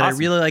of that, awesome. I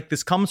really like.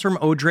 This comes from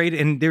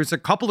Odrade, and there's a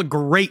couple of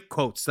great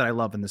quotes that I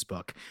love in this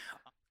book.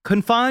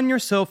 Confine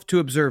yourself to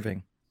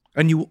observing,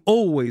 and you will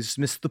always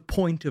miss the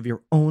point of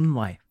your own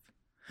life.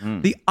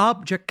 The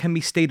object can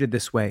be stated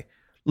this way: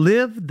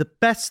 live the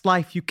best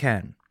life you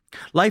can.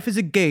 Life is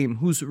a game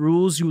whose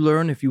rules you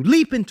learn if you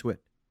leap into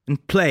it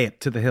and play it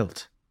to the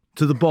hilt,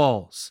 to the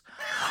balls.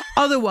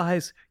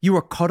 Otherwise, you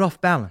are caught off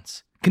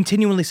balance,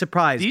 continually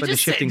surprised by the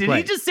shifting play.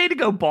 Did he just say to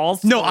go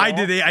balls? No, I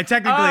did.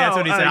 Technically, that's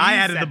what he said. I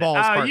added the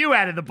balls part. Oh, you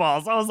added the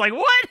balls. I was like,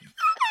 what?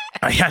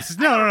 Yes.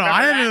 No.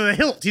 I added the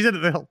hilt. He said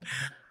the hilt.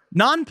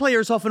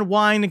 Non-players often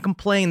whine and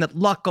complain that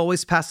luck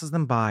always passes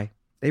them by.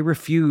 They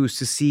refuse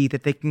to see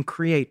that they can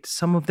create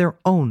some of their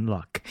own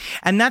luck.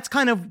 And that's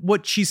kind of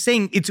what she's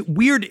saying. It's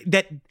weird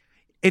that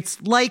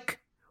it's like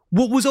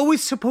what was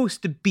always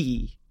supposed to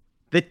be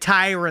the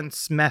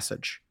tyrant's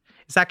message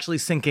is actually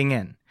sinking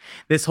in.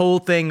 This whole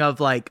thing of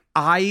like,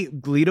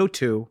 Leto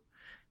 2,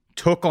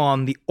 took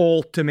on the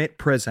ultimate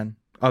prison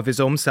of his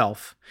own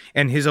self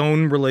and his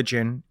own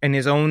religion and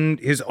his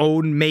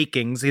own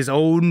makings, his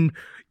own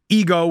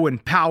ego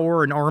and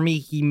power and army.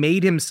 He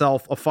made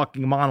himself a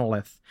fucking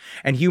monolith,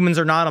 and humans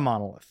are not a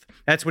monolith.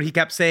 That's what he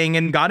kept saying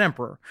in God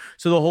Emperor.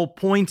 So the whole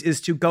point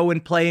is to go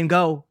and play and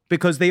go,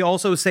 because they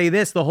also say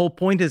this. The whole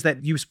point is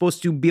that you're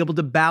supposed to be able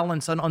to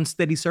balance on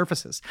unsteady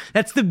surfaces.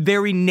 That's the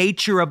very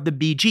nature of the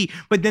BG.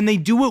 But then they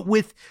do it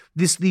with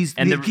the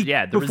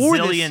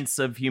resilience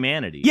of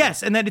humanity.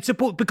 Yes, and that it's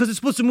supposed because it's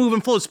supposed to move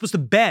and flow. It's supposed to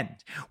bend.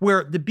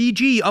 Where the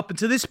BG up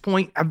until this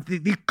point,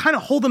 they kind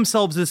of hold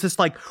themselves as this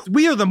like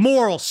we are the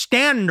moral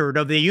standard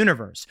of the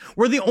universe.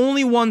 We're the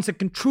only ones that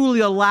can truly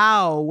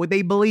allow what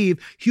they believe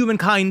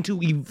humankind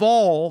to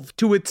evolve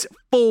to its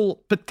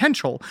full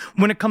potential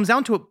when it comes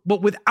down to it,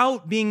 but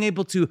without being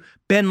able to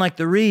bend like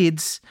the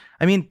reeds.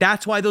 I mean,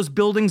 that's why those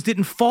buildings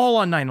didn't fall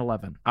on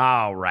 9/11.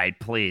 All right,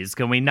 please.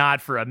 Can we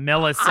not for a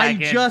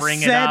millisecond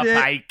bring it up?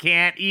 I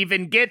can't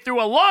even get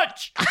through a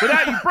lunch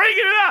without you bringing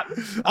it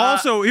up.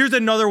 Also, here's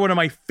another one of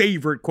my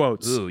favorite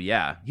quotes. Ooh,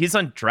 yeah. He's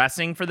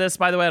undressing for this,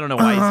 by the way. I don't know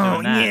why he's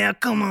doing that. Yeah,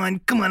 come on.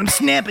 I'm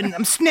snapping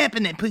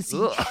that pussy.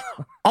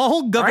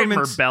 All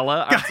governments. All right,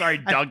 Bella. I'm sorry,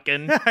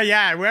 Duncan.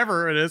 Yeah,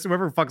 whoever it is,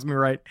 whoever fucks me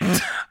right.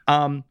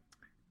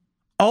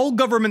 All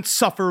governments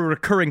suffer a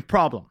recurring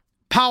problem.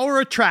 Power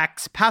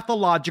attracts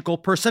pathological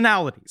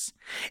personalities.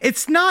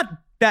 It's not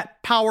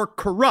that power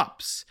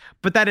corrupts,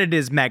 but that it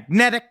is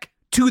magnetic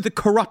to the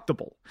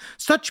corruptible.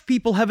 Such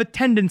people have a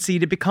tendency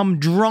to become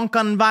drunk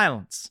on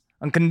violence,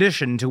 a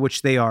condition to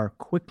which they are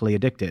quickly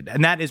addicted.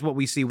 And that is what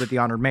we see with the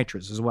Honored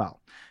Matrix as well.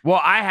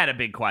 Well, I had a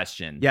big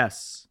question.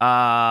 Yes.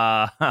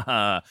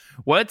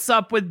 What's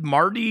up with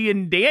Marty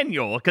and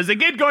Daniel? Because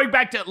again, going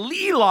back to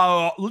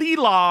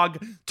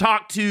Lelog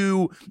talked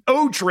to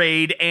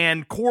O-Trade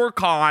and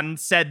Corcon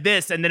said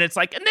this, and then it's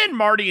like, and then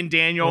Marty and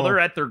Daniel, they're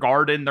at their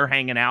garden, they're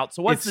hanging out.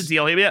 So what's the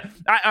deal here?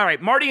 All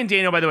right, Marty and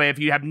Daniel, by the way, if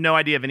you have no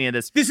idea of any of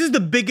this. This is the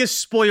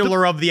biggest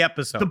spoiler of the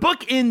episode. The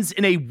book ends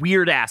in a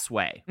weird-ass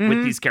way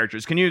with these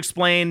characters. Can you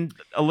explain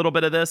a little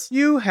bit of this?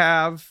 You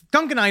have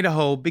Duncan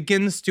Idaho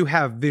begins to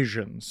have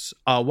visions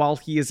while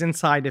he is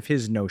inside of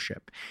his no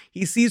ship.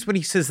 He sees what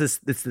he says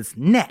this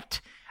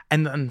net,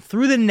 and then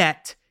through the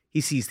net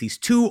he sees these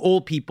two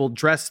old people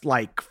dressed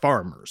like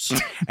farmers,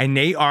 and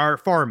they are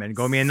farming,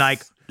 going in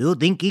like, "Do you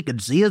think he can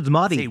see us,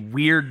 Marty?" It's a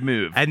weird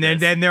move. And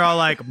then they're all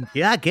like,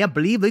 "Yeah, I can't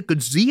believe they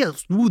could see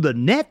us through the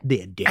net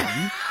there,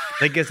 Daddy."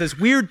 Like it's this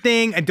weird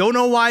thing. I don't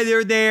know why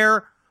they're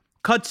there.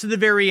 Cuts to the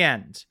very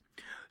end.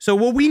 So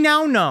what we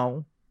now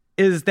know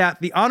is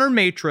that the Honor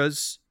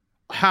Matras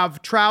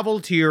have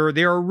traveled here.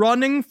 They are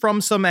running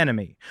from some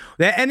enemy.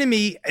 The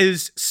enemy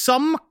is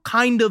some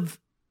kind of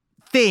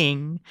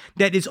thing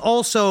that is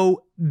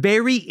also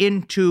very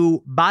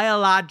into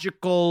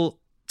biological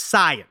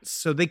science.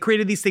 So they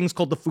created these things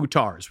called the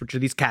futars, which are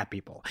these cat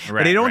people. Right,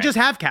 but they don't just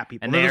have cat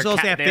people. And They also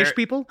have fish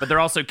people. But they're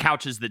also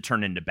couches that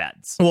turn into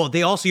beds. Well,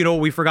 they also, you know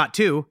what we forgot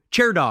too?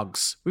 Chair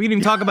dogs. We didn't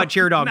even talk about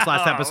chair dogs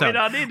last episode. We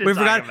don't need to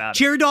talk about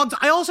chair dogs.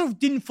 I also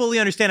didn't fully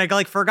understand.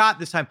 I forgot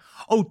this time.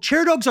 Oh,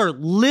 chair dogs are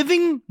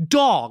living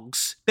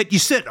dogs that you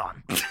sit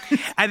on.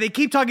 And they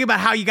keep talking about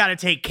how you got to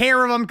take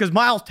care of them because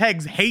Miles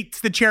Teggs hates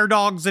the chair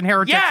dogs in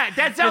Heretics. Yeah,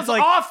 that sounds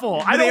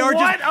awful. I don't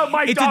want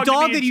my dog to be It's a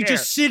dog that you chair.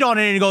 just sit on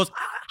it and it goes,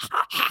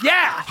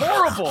 yeah,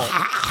 horrible.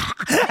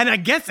 And I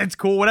guess it's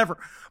cool, whatever.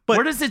 But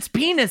where does its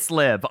penis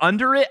live?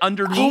 Under it?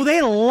 Underneath? Oh,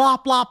 they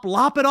lop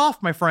it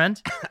off, my friend.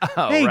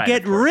 They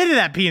get rid of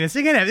that penis.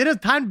 It has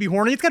time to be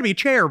horny. It's got to be a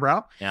chair,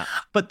 bro. Yeah.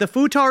 But the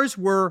futars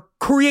were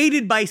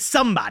created by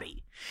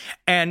somebody.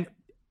 And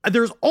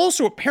there's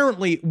also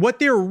apparently what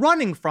they're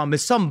running from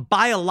is some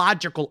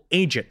biological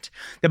agent.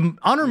 The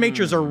Honor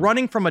Matras are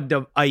running from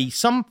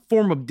some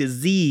form of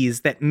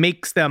disease that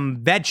makes them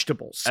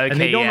vegetables. Okay,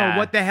 and they don't know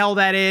what the hell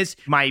that is.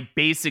 My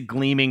basic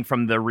gleaming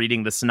from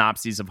reading the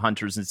synopses of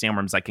Hunters and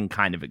Sandworms, I can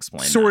kind of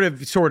explain Sort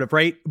of,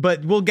 right?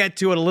 But we'll get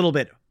to it a little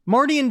bit.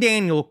 Marty and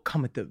Daniel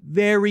come at the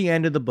very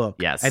end of the book.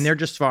 Yes. And they're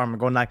just farming,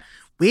 going like,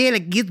 well, I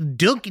guess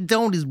Duncan's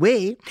on his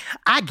way.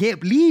 I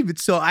can't believe it,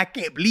 so I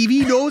can't believe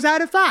he knows how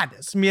to find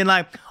us. Being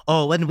like,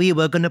 oh, and we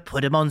were going to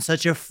put him on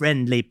such a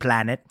friendly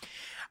planet.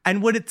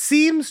 And what it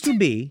seems to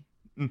be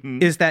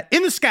is that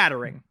in the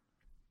scattering.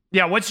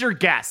 Yeah, what's your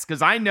guess?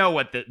 Because I know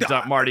what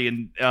Marty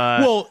and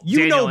well, you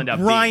Daniel know end up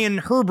Brian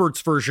being.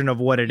 Herbert's version of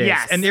what it is.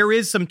 Yes. And there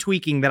is some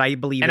tweaking that I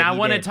believe and that I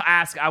wanted did. to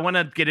ask, I want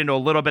to get into a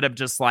little bit of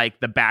just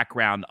like the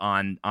background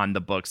on the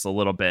books a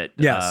little bit.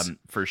 Yes.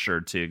 For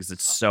sure, too, because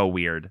it's so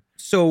weird.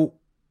 So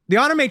the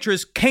Honor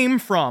Matras came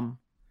from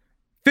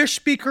fish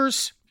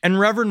speakers and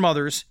Reverend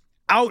Mothers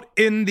out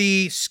in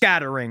the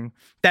scattering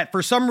that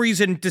for some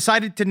reason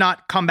decided to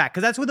not come back.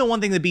 Because that's what the one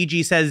thing the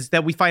BG says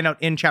that we find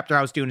out in Chapter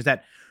House Dune is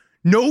that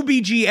no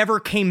BG ever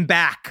came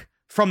back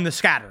from the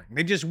scattering.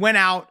 They just went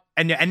out.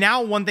 And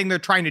now one thing they're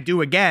trying to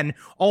do again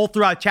all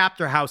throughout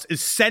Chapter House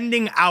is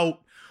sending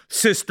out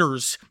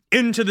sisters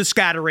into the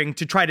scattering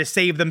to try to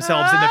save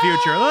themselves in the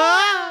future.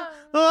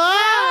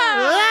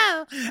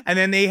 And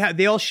then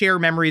they all share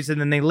memories and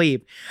then they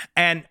leave.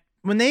 And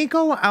when they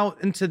go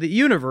out into the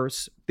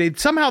universe,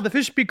 somehow the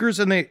fish speakers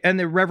and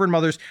the Reverend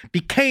Mothers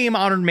became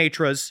Honored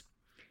Matras,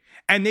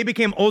 and they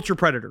became ultra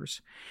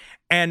predators.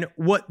 And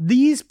what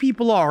these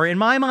people are, in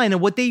my mind,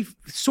 and what they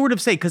sort of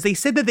say, because they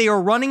said that they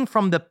are running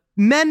from the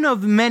men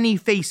of many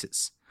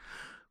faces.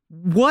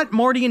 What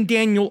Marty and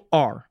Daniel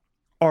are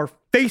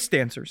face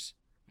dancers,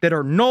 that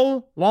are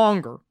no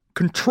longer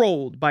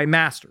controlled by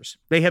masters.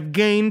 They have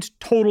gained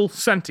total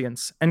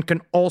sentience and can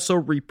also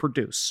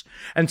reproduce.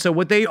 And so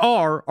what they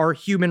are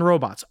human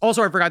robots.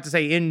 Also, I forgot to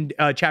say, in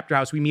Chapter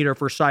House, we meet our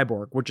first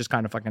cyborg, which is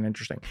kind of fucking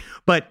interesting.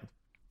 But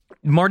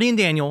Marty and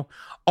Daniel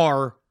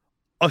are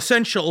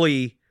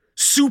essentially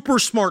super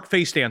smart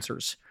face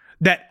dancers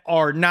that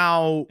are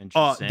now,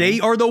 they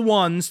are the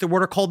ones that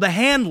what are called the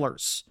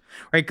handlers.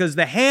 Right, because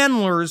the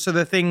handlers are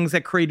the things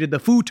that created the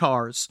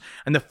futars,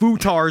 and the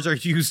futars are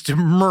used to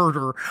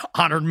murder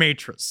honored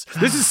matres.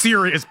 This is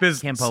serious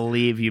business. Can't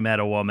believe you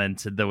met a woman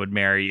that would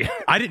marry you.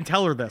 I didn't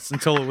tell her this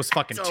until it was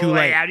fucking too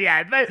late.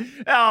 Yeah, but,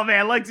 oh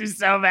man, Lexi's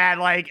so mad.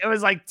 Like, it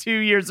was like 2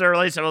 years of a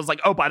relationship. I was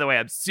like, oh, by the way,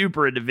 I'm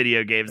super into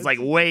video games. Like,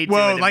 way too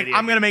into like, video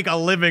I'm gonna make a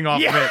living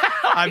off of it.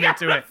 I'm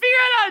into it.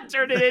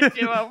 Turn it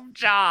into a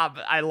job.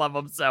 I love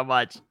him so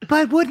much.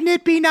 But wouldn't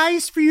it be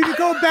nice for you to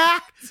go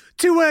back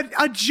to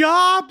a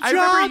job? I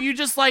remember you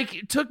just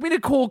like took me to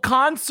cool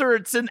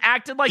concerts and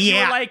acted like you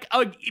were like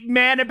a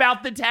man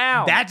about the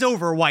town. That's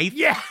over, wife.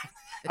 Yeah.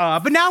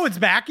 But now it's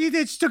back. It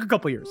just took a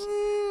couple years.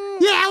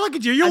 Yeah, look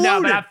at you. You're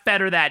loaded. But I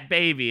fed her that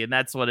baby, and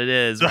that's what it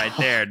is right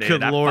there, dude.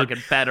 Good Lord.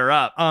 Fucking fed her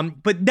up.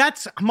 But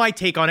that's my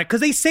take on it,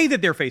 because they say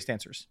that they're face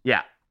dancers.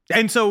 Yeah.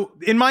 And so,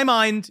 in my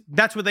mind,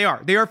 that's what they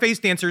are. They are face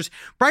dancers.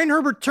 Brian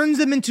Herbert turns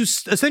them into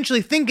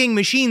essentially thinking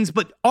machines,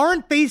 but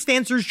aren't face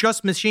dancers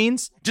just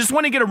machines? Just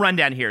want to get a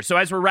rundown here. So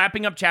as we're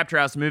wrapping up Chapter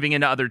House, moving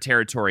into other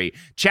territory,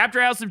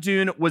 Chapter House of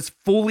Dune was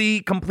fully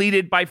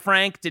completed by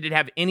Frank. Did it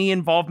have any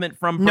involvement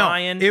from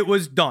Brian? No, it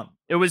was done.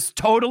 It was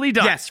totally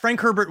done. Yes,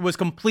 Frank Herbert was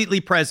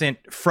completely present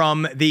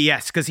from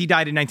because he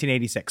died in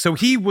 1986. So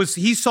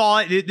he saw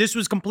it. This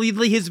was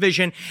completely his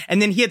vision. And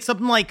then he had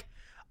something like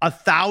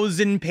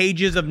 1,000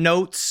 pages of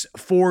notes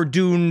for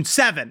Dune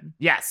 7.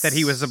 Yes. That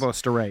he was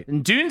supposed to write.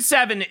 And Dune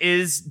 7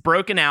 is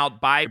broken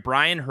out by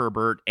Brian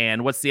Herbert.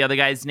 And what's the other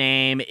guy's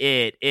name?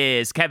 It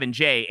is Kevin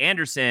J.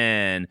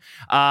 Anderson.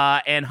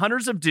 And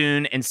Hunters of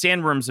Dune and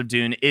Sandworms of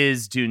Dune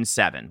is Dune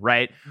 7,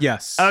 right?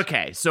 Yes.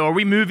 Okay, so are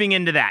we moving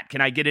into that?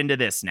 Can I get into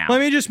this now? Let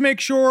me just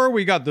make sure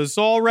we got this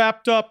all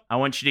wrapped up. I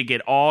want you to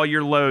get all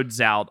your loads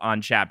out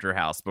on Chapter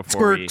House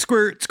before we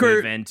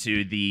move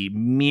into the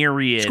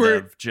myriad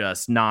of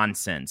just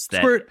nonsense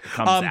that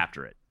comes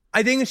after it.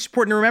 I think it's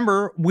important to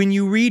remember when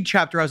you read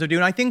Chapter House of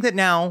Dune. I think that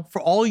now,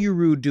 for all you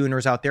rude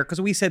Duners out there,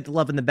 because we said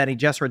loving the Bene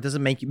Gesserit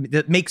doesn't make you,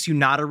 that makes you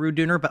not a rude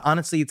Duner, but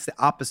honestly, it's the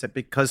opposite,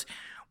 because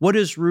what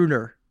is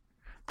ruder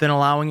than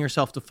allowing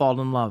yourself to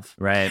fall in love?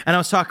 Right. And I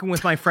was talking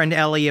with my friend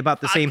Ellie about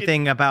the same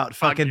thing about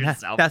fucking,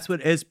 that's what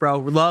it is, bro.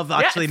 Love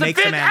actually makes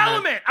a man. It's the fifth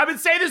element. I've been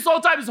saying this the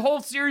whole time. This whole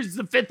series is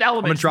the fifth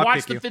element.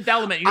 Watch the fifth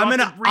element. I'm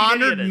gonna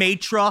honored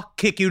matra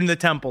kick you in the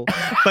temple.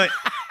 But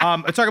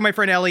I'm talking to my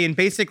friend Ellie, and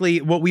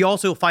basically what we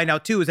also find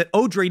out too is that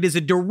Odrade is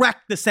a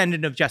direct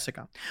descendant of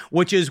Jessica,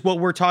 which is what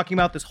we're talking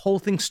about. This whole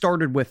thing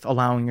started with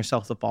allowing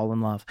yourself to fall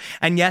in love.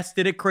 And yes,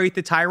 did it create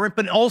the tyrant?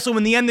 But also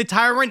in the end, the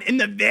tyrant in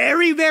the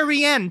very,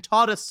 very end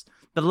taught us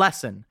the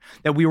lesson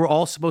that we were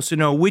all supposed to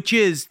know, which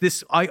is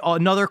this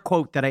another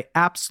quote that I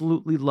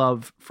absolutely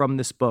love from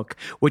this book,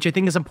 which I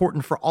think is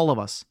important for all of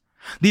us.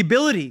 The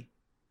ability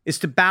is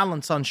to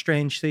balance on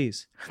strange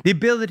seas. The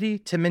ability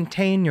to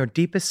maintain your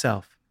deepest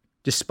self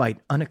despite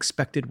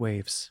unexpected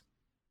waves.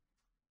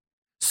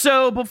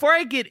 So before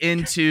I get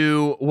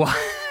into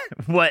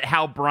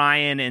how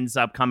Brian ends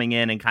up coming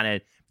in and kind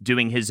of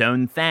doing his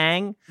own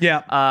thing.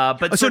 Yeah.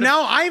 But so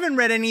now I haven't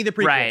read any of the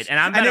prequels. Right. And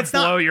I'm going to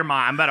blow your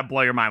mind. I'm about to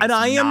blow your mind with and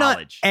some I am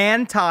knowledge. not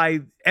anti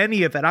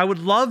any of it. I would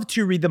love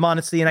to read them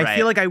honestly, and I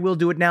feel like I will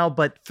do it now,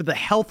 but for the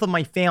health of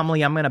my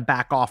family, I'm going to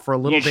back off for a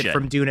little bit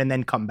from Dune and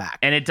then come back.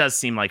 And it does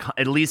seem like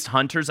at least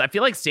Hunters, I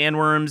feel like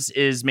Sandworms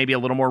is maybe a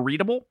little more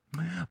readable,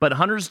 but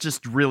Hunters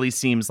just really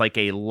seems like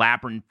a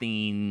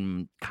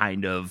labyrinthine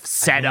kind of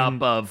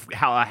setup of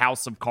a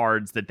house of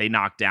cards that they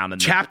knock down.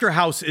 And Chapter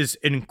House is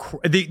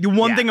the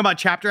one thing about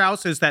Chapter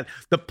House is that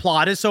the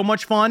plot is so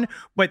much fun,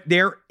 but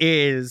there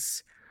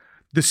is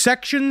the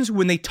sections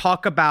when they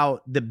talk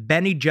about the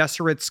Bene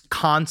Gesserit's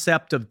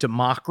concept of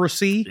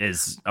democracy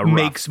is a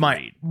makes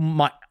my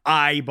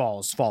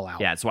eyeballs fall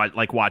out. Yeah, it's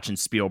like watching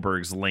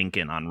Spielberg's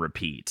Lincoln on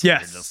repeat.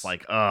 Yes. You're just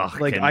like,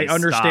 ugh. Like, I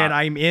understand. Stop?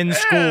 I'm in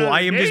school.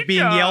 I am just being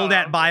yelled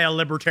at by a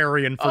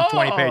libertarian for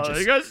 20 pages.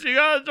 You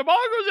got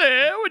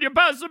democracy. When you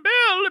pass a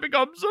bill, it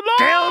becomes a law.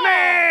 Kill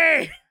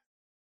me!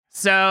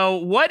 So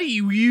what do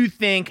you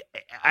think?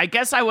 I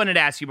guess I wanted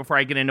to ask you before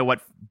I get into what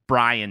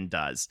Brian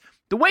does.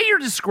 The way you're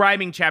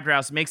describing Chapter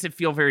House makes it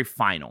feel very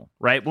final,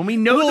 right? When we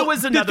know there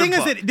was another The thing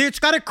book. is that it's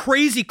got a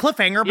crazy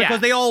cliffhanger because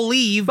they all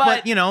leave,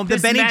 but you know, the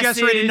Bene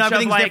Gesserit and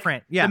everything's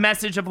different. Yeah. The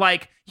message of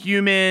like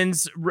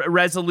humans,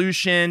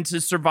 resolution to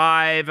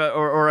survive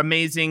or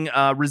amazing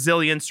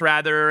resilience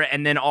rather,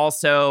 and then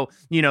also,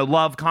 you know,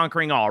 love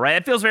conquering all, right?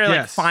 It feels very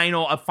like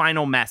a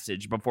final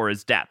message before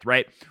his death,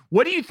 right?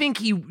 What do you think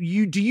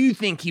do you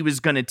think he was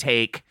going to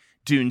take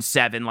Dune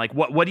 7? Like,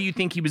 what do you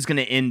think he was going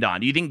to end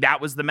on? Do you think that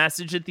was the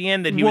message at the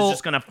end, that he was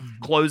just going to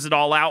close it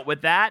all out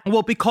with that?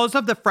 Well, because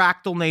of the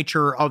fractal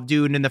nature of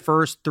Dune in the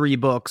first 3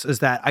 books, is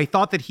that I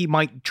thought that he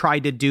might try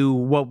to do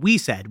what we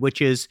said,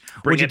 which is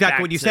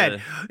exactly what you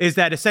said, is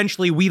that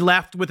essentially we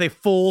left with a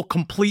full,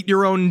 complete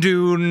your own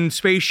Dune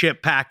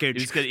spaceship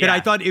package. I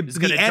thought he was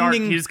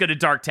going to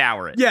Dark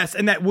Tower it. Yes,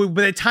 and that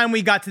by the time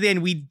we got to the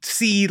end, we'd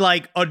see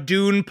like a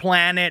Dune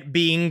planet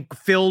being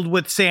filled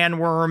with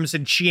sandworms,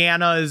 and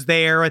Chiana is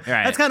there. Right.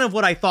 That's kind of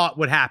what I thought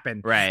would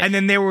happen. Right. And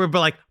then they were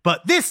like,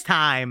 but this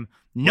time,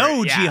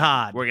 no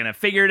jihad. We're gonna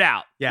figure it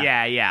out.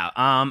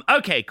 Yeah.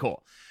 Okay,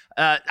 cool.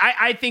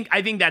 I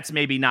think that's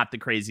maybe not the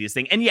craziest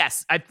thing. And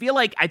yes, I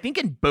think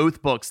in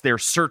both books they're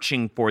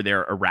searching for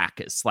their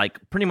Arrakis, like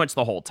pretty much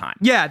the whole time.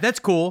 Yeah, that's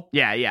cool.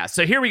 Yeah.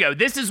 So here we go.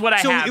 This is what I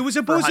have. So it was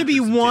supposed to be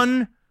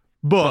one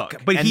book,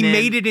 but he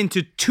made it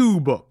into 2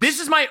 books. This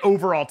is my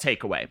overall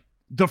takeaway.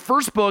 The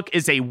first book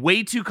is a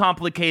way too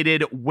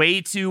complicated, way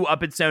too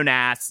up its own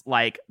ass,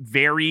 like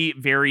very,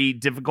 very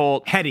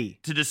difficult. Heady.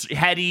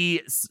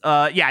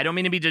 I don't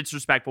mean to be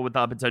disrespectful with the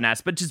up its own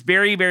ass, but just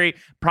very, very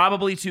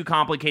probably too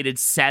complicated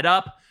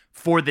setup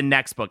for the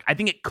next book. I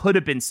think it could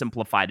have been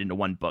simplified into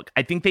one book.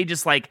 I think they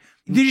just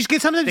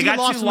sometimes get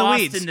lost in the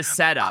weeds. In the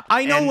setup.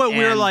 I know what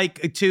we're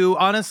like too,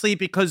 honestly,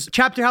 because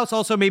Chapter House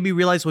also made me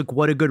realize like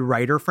what a good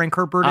writer Frank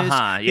Herbert is.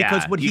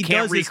 Because what he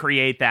can't does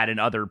recreate that in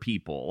other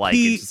people. Like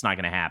it's just not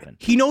going to happen.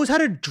 He knows how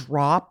to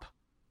drop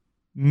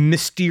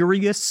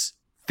mysterious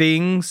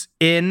things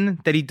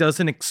in that he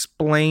doesn't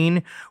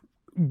explain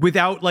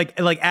without like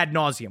ad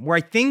nauseum, where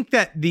I think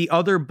that the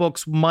other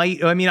books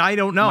might, I mean, I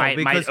don't know,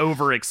 might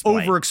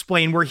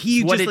over-explain, where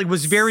he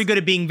was very good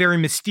at being very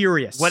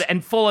mysterious.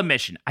 And full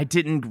admission, I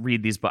didn't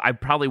read these books. I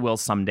probably will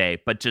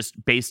someday, but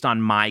just based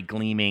on my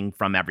gleaming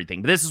from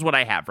everything. But this is what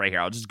I have right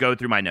here. I'll just go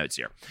through my notes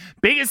here.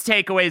 Biggest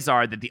takeaways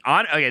are that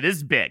this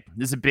is big.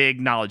 This is a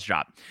big knowledge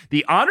drop.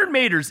 The Honored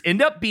Maiders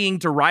end up being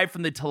derived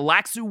from the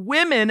Talaxu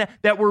women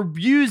that were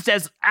used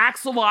as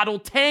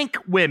axolotl tank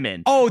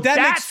women. Oh,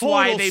 makes total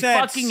why they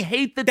sense. Fucking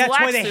hate the That's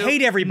Talaxu. why they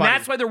hate everybody. And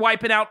that's why they're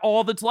wiping out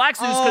all the Talaxus,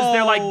 because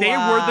they're like, they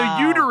were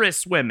the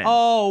uterus women.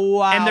 Oh,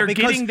 wow. And they're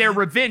getting their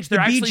revenge.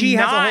 They're actually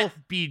not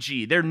BG.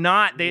 BG. They're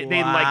not. They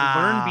like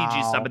learn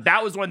BG stuff. But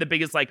that was one of the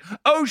biggest like,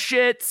 oh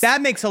shit.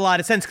 That makes a lot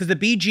of sense because the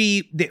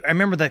BG, I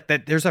remember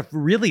that there's a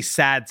really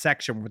sad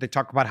section where they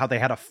talk about how they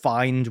had to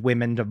find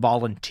women to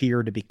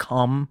volunteer to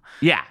become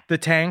the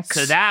tanks.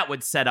 So that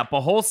would set up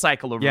a whole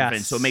cycle of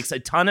revenge. So it makes a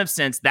ton of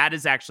sense. That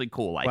is actually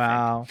cool,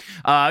 I think.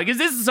 Because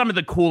this is some of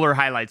the cooler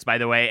highlights, by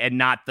the way, and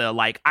not the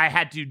like, I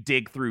had to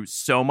dig through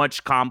so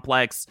much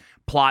complex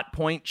plot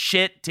point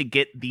shit to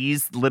get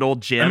these little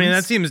gems. I mean,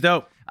 that seems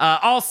dope.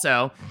 Yes,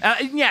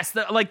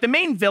 the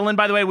main villain,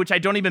 by the way, which I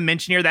don't even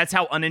mention here, that's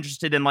how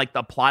uninterested in like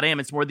the plot I am.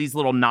 It's more these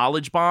little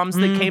knowledge bombs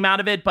that came out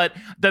of it. But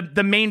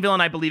the main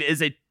villain, I believe,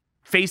 is a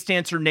face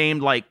dancer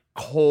named like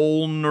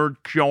Kjorn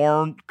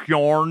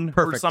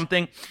or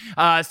something.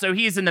 So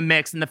he's in the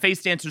mix, and the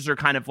face dancers are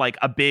kind of like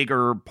a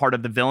bigger part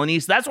of the villainy.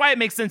 So that's why it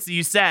makes sense that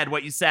you said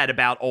what you said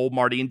about old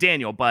Marty and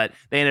Daniel, but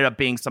they ended up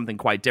being something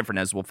quite different,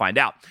 as we'll find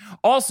out.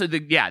 Also, the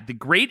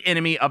great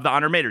enemy of the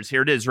Honored Maiders,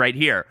 here it is right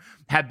here,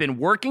 have been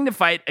working to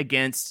fight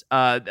against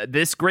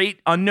this great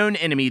unknown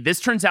enemy.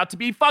 This turns out to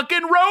be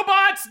fucking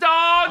robots,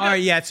 dog! All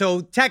right, yeah, so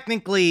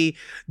technically,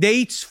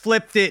 they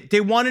flipped it.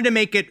 They wanted to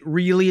make it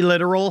really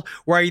literal,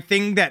 where I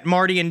think that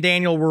Marty and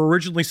Daniel were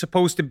originally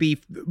supposed to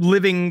be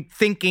living,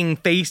 thinking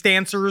face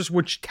dancers,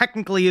 which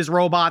technically is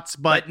robots,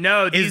 but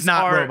no, these is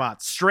not are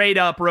robots. Straight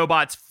up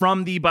robots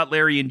from the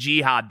Butlerian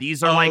Jihad.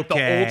 These are like the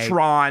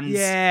Ultrons. Ultrons.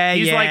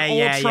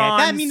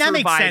 That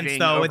makes sense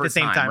though. At the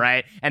same time,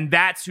 right? And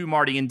that's who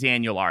Marty and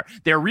Daniel are.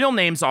 Their real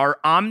names are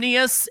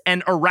Omnius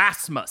and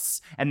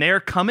Erasmus, and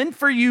they're coming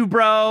for you,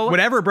 bro.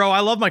 Whatever, bro.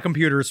 I love my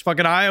computers.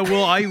 Fucking, I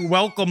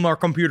welcome our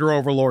computer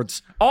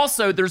overlords.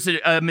 Also, there's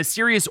a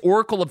mysterious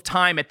oracle of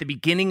time at the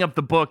beginning of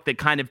the book that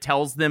kind of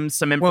tells them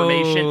some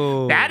information.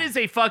 Whoa. That is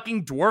a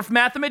fucking dwarf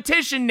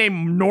mathematician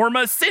named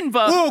Norma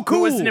Sinva, Whoa, cool.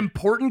 who was an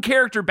important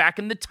character back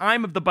in the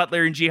time of the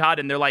Butlerian Jihad.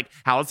 And they're like,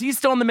 how is he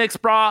still in the mix,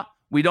 brah?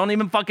 We don't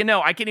even fucking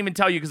know. I can't even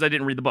tell you because I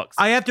didn't read the books.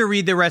 I have to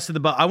read the rest of the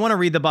book. I want to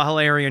read the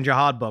Butlerian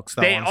Jihad books,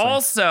 though. They honestly.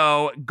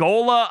 also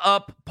Gola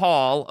up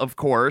Paul, of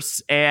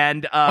course,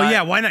 and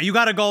why not? You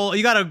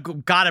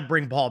gotta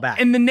bring Paul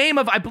back. In the name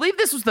of, I believe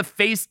this was the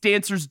face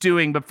dancers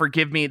doing, but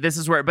forgive me, this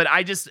is where. But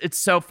it's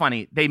so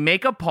funny. They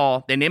make up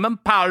Paul. They name him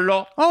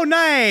Paolo. Oh,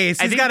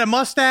 nice. He's got a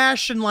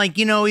mustache and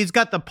he's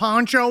got the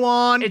poncho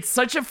on. It's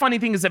such a funny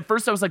thing. Is at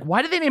first I was like,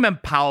 why did they name him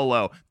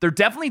Paolo? They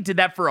definitely did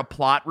that for a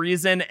plot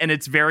reason, and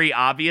it's very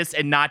obvious.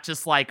 And not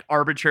just like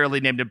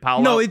arbitrarily named him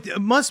Paolo. No, it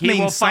must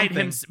mean something. Fight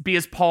him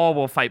because Paul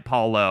will fight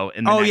Paulo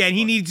in the next and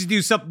he book. needs to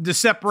do something to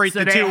separate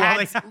the two.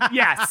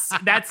 Yes,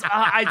 that's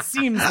it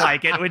seems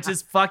like it, which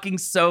is fucking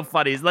so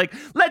funny. It's like,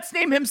 let's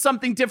name him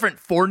something different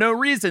for no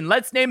reason.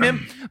 Let's name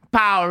him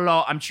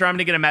Paolo. I'm sure I'm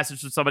gonna get a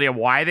message from somebody on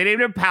why they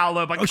named him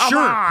Paolo, but come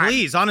on.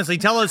 Please, honestly,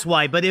 tell us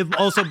why. But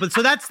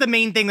so that's the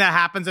main thing that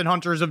happens in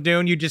Hunters of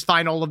Dune. You just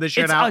find all of this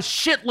shit out. It's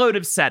a shitload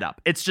of setup.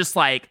 It's just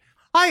like,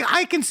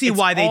 I can see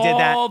why they did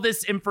that. All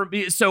this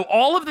information. So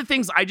all of the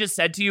things I just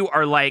said to you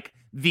are like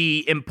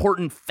the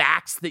important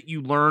facts that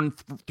you learn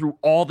through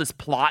all this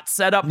plot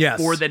setup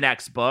for the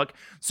next book.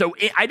 So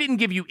I didn't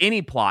give you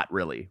any plot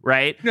really,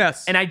 right?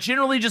 Yes. And I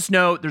generally just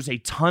know there's a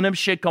ton of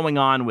shit going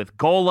on with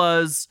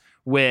Golas,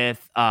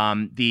 with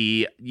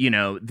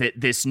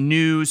this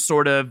new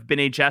sort of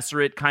Bene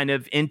Gesserit kind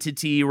of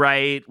entity,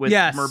 right? With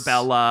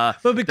Merbella.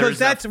 But because there's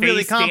that's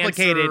really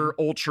complicated.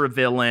 Ultra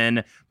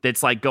villain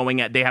that's like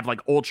they have like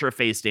ultra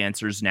face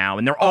dancers now,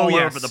 and they're all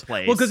over the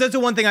place. Well, because that's the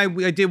one thing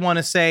I did want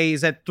to say is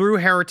that through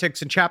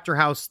Heretics and Chapter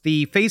House,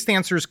 the face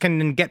dancers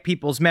can get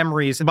people's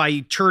memories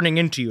by turning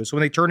into you. So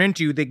when they turn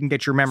into you, they can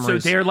get your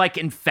memories. So they're like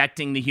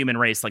infecting the human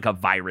race like a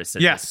virus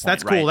at this point,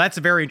 that's cool. That's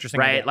a very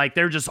interesting idea. Like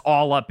they're just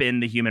all up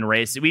in the human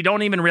race. We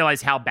don't even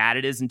realize how bad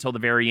it is until the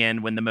very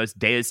end when the most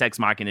Deus Ex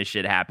Machina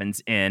shit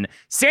happens in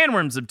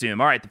Sandworms of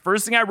Doom. All right, the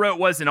first thing I wrote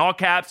was in all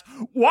caps,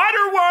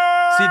 water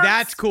worms! See,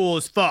 that's cool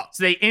as fuck.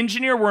 So they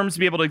engineer worms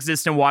to be able to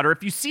exist in water.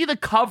 If you see the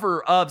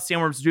cover of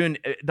Sandworms of Doom,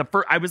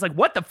 I was like,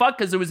 what the fuck?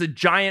 Because it was a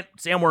giant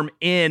sandworm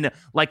in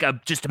like a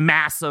just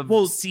massive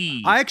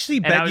sea. I actually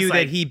bet you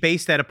that he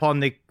based that upon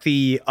the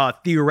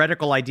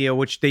theoretical idea,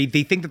 which they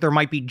think that there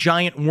might be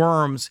giant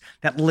worms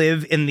that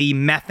live in the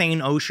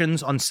methane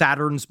oceans on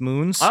Saturn's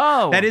moons.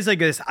 Oh. That is like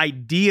this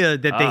idea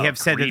that they have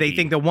said that they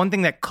think the one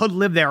thing that could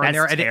live there, That's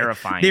and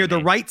terrifying. They're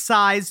the right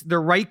size,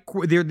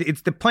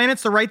 it's the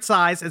planet's the right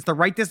size, it's the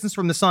right distance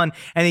from the sun,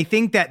 and they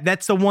think that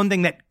that's the one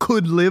thing that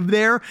could live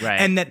there,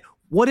 and that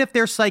what if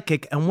they're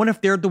psychic, and what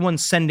if they're the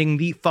ones sending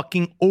the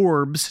fucking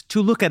orbs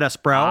to look at us,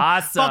 bro?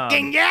 Awesome.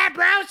 Fucking yeah,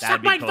 bro.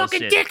 Suck my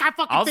fucking dick. I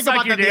I'll think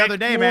about that the other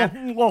day,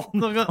 man. Oh,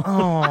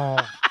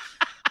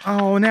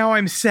 now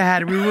I'm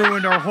sad. We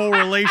ruined our whole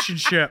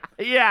relationship.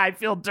 Yeah, I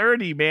feel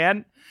dirty,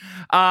 man.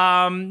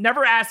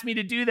 Never asked me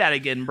to do that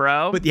again,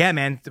 bro. But yeah,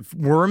 man, the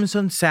worms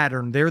on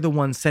Saturn, they're the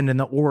ones sending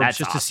the orbs. That's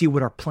just awesome. To see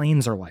what our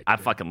planes are like. I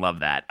fucking love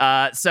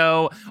that.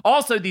 So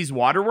also these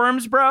water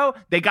worms, bro,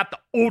 they got the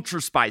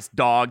Ultra Spice,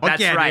 dog.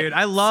 That's right. Dude.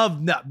 I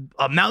love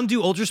Mountain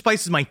Dew Ultra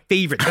Spice is my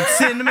favorite. The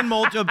cinnamon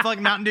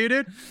fucking Mountain Dew,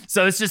 dude.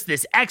 So it's just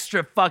this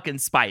extra fucking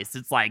spice.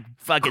 It's like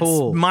fucking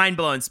cool.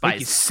 mind-blowing spice. Make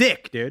you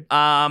sick, dude.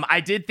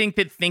 I did think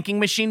that Thinking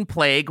Machine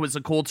Plague was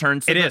a cool turn.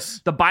 So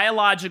the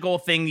biological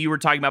thing you were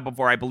talking about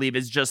before, I believe,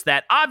 is just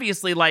that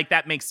obviously, like,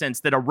 that makes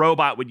sense that a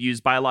robot would use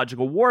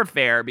biological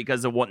warfare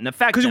because it wouldn't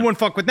affect them. Because it wouldn't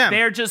fuck with them.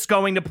 They're just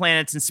going to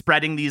planets and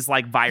spreading these,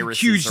 like,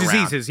 viruses huge around.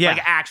 Diseases, yeah.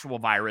 Like actual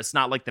virus,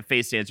 not like the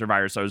face dancer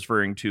virus I was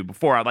referring to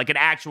before. Like an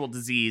actual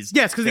disease.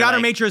 Yes, because the Outer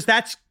Matrix,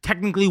 that's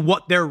technically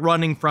what they're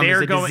running from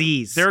is a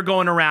disease. They're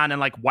going around and,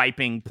 like,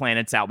 wiping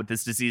planets out with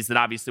this disease that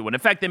obviously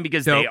wouldn't affect them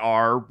because they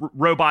are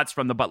robots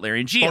from the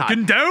Butlerian Jihad.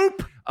 Fucking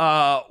dope!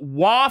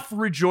 Waff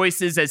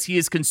rejoices as he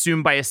is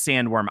consumed by a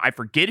sandworm. I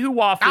forget who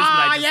Waff is, but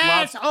I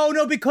just love... Oh,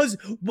 no, because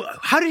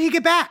how did he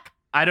get back?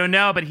 I don't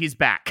know, but he's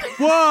back.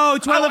 Whoa,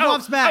 Twilight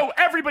Waff's back. Oh,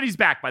 everybody's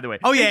back, by the way.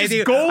 Oh, yeah.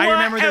 I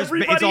remember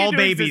it's all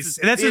babies.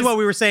 This is what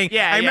we were saying.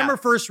 Yeah, I remember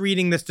first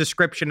reading this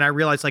description, and I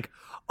realized, like,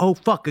 oh,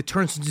 fuck, it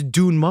turns into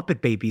Dune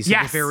Muppet babies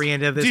at the very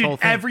end of this whole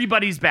thing.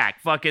 Everybody's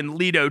back. Fucking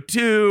Leto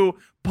 2,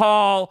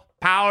 Paul,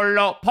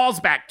 Paolo. Paul's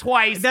back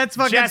twice. That's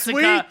fucking Jessica,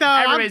 sweet, though.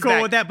 I'm cool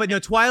back. with that. But no,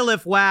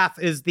 Twilight Waff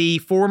is the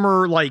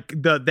former, like,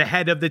 the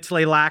head of the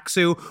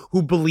Tleilaxu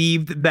who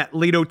believed that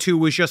Leto 2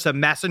 was just a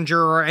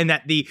messenger and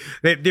that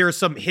there's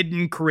some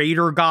hidden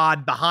creator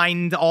god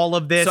behind all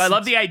of this. So I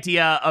love the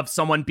idea of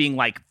someone being,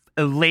 like,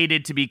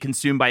 elated to be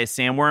consumed by a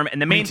sandworm.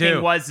 And the main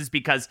thing is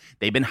because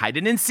they've been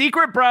hiding in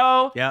secret,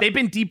 bro. Yep. They've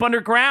been deep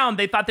underground.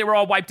 They thought they were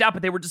all wiped out,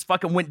 but they were just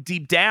fucking went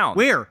deep down.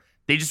 Where?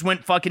 They just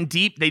went fucking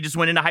deep. They just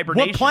went into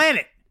hibernation. What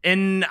planet?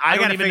 And I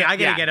gotta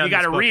get on. You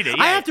gotta read it.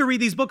 Yeah. I have to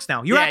read these books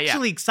now. You're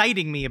actually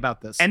exciting me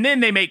about this. And then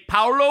they make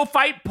Paolo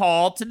fight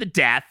Paul to the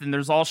death, and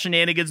there's all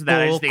shenanigans with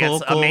that. I just think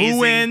it's amazing. Who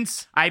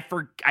wins? I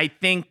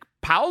think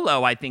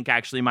Paolo,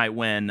 actually might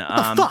win.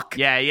 What the fuck?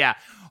 Yeah.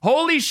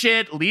 Holy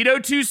shit, Leto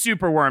 2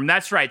 Superworm.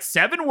 That's right.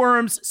 7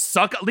 worms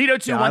suck. Leto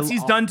 2, once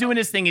he's done doing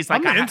his thing, he's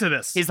like, I'm into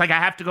this. He's like, I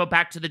have to go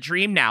back to the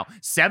dream now.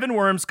 7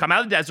 worms come out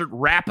of the desert,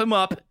 wrap him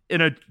up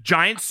in a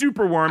giant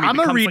superworm. I'm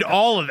going to read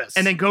all of this.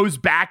 And then goes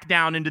back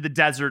down into the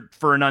desert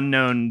for an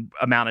unknown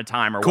amount of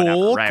time or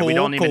whatever, right? We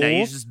don't even know.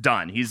 He's just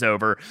done. He's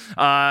over.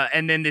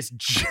 And then this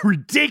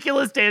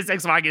ridiculous Deus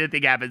Ex Machina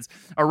thing happens.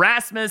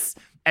 Erasmus...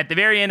 At the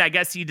very end, I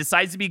guess he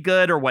decides to be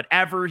good or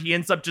whatever. He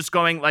ends up just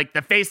going, like,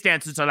 the face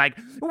dancers are like,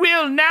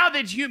 well, now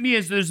that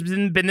there's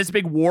been this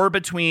big war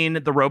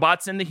between the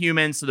robots and the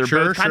humans, so they're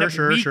both kind of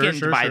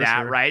weakened by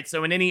that, right?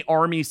 So in any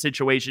army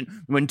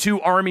situation, when 2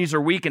 armies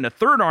are weakened, a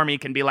third army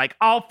can be like,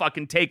 I'll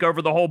fucking take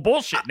over the whole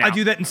bullshit now. I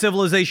do that in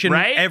Civilization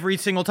every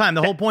single time.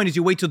 The whole point is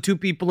you wait till 2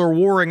 people are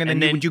warring, and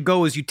then what you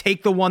go is you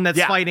take the one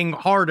that's fighting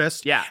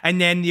hardest,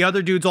 and then the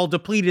other dude's all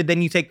depleted,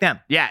 then you take them.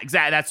 Yeah,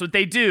 exactly. That's what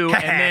they do.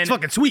 And then, it's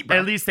fucking sweet, bro.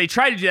 At least they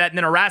try to do that. And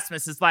then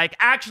Erasmus is like,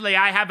 actually,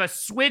 I have a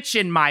switch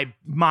in my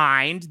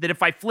mind that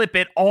if I flip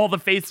it, all the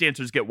face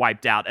dancers get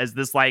wiped out as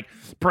this like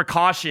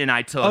precaution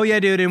I took. Oh, yeah,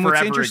 dude. And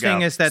what's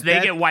interesting is that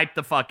they get wiped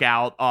the fuck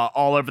out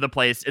all over the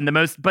place in the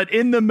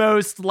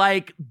most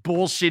like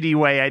bullshitty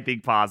way I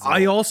think possible.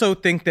 I also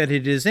think that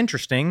it is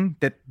interesting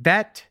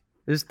that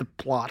is the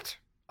plot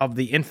of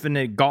the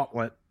Infinite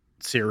Gauntlet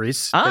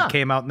series that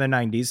came out in the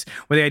 90s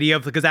with the idea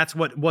of, because that's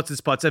what's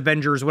his plots,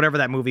 Avengers, whatever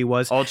that movie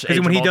was.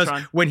 When he does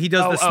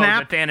the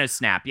snap, the Thanos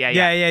snap,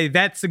 yeah,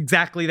 that's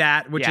exactly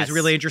that, which is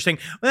really interesting.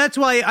 Well, that's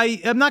why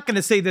I'm not going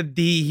to say that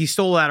he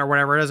stole that or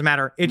whatever. It doesn't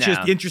matter. It's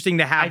just interesting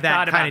to have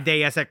that kind of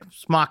Deus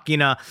Ex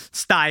Machina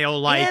style,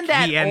 like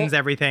he ends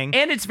everything.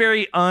 And it's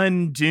very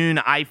un-Dune,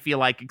 I feel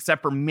like,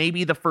 except for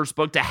maybe the first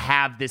book, to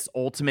have this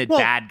ultimate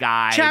bad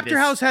guy. Chapter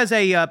House has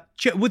a.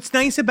 What's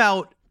nice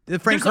about the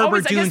Frank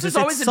Herbert Dunes is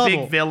always it's a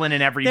subtle. big villain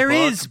in every book. There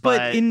is,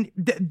 but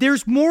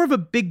there's more of a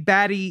big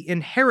baddie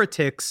in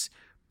Heretics,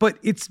 but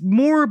it's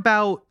more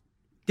about,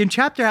 in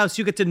Chapter House,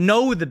 you get to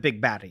know the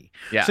big baddie.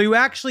 Yeah. So you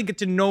actually get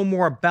to know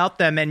more about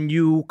them, and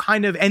you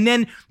and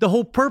then the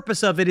whole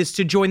purpose of it is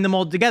to join them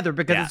all together,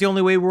 because it's the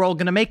only way we're all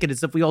going to make it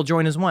is if we all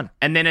join as one.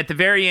 And then at the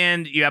very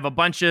end, you have a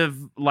bunch of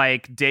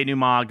like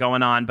denouement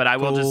going on, but I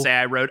will just say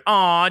I wrote,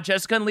 "Aw,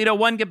 Jessica and Leto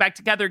 1 get back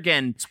together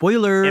again."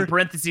 Spoiler. In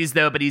parentheses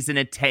though, but he's in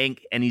a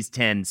tank and he's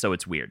 10, so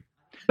it's weird.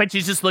 But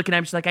she's just looking at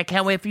him. She's like, I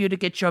can't wait for you to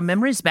get your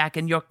memories back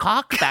and your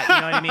cock back. You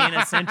know what I mean?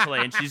 Essentially.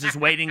 And she's just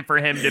waiting for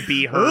him to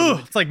be her. Ooh,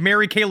 it's like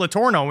Mary Kay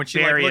Letourneau when she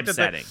very looked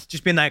upsetting.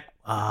 Just being like,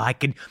 I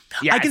can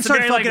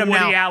start fucking him Woody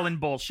now. Allen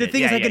bullshit. The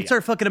thing is, I can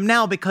start fucking him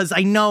now because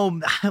I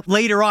know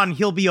later on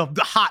he'll be a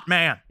hot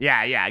man.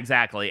 Yeah,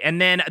 exactly. And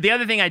then the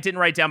other thing I didn't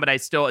write down, but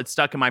it's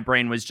stuck in my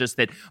brain, was just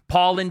that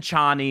Paul and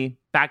Chani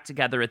back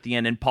together at the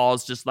end, and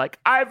Paul's just like,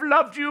 I've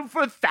loved you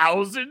for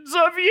thousands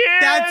of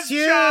years. That's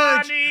huge.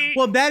 Chani.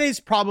 Well, that is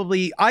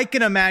probably, I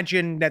can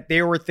imagine that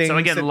there were things. So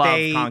again, that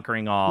love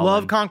conquering all.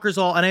 Love conquers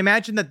all. And I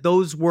imagine that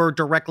those were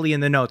directly in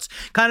the notes.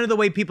 Kind of the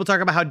way people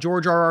talk about how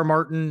George R.R.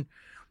 Martin,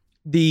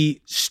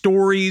 the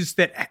stories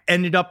that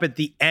ended up at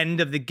the end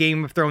of the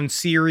Game of Thrones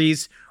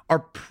series are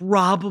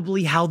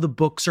probably how the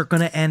books are going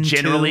to end.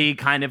 Generally,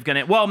 kind of going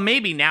to. Well,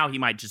 maybe now he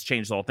might just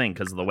change the whole thing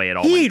because of the way it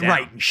all he went ain't down.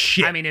 writing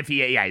shit. I mean, if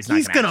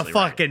he's gonna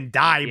fucking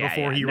die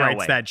before he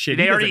writes that shit.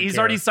 He's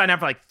already signed up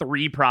for like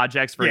 3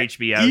 projects for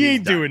HBO. He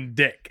ain't doing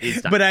dick.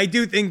 But I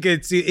do think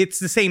it's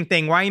the same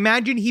thing. Where I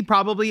imagine he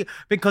probably,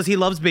 because he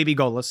loves Baby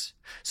Golas.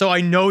 So I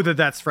know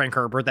that's Frank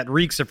Herbert. That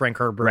reeks of Frank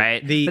Herbert.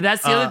 Right. But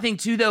that's the other thing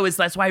too, though, is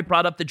that's why I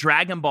brought up the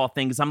Dragon Ball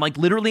thing. Because I'm like,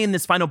 literally in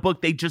this final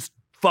book, they just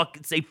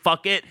say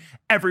fuck it.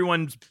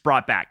 Everyone's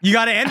brought back. You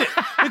got to end it.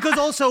 Because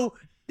also,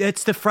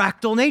 it's the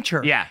fractal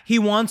nature. Yeah. He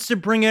wants to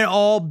bring it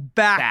all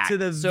back to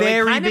the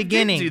very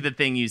beginning. Did do the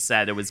thing you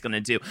said it was going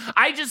to do.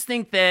 I just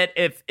think that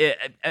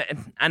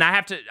and I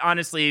have to,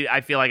 honestly,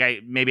 I feel like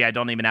I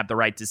don't even have the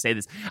right to say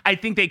this. I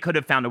think they could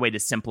have found a way to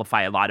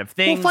simplify a lot of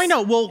things. We'll find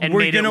out. Well,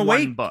 we're going to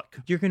wait. Book.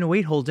 You're going to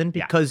wait, Holden,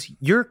 because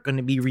you're going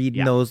to be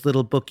reading those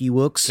little booky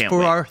books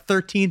for our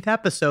 13th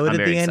episode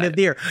at the end of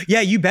the year.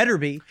 Yeah, you better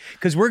be,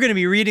 because we're going to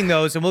be reading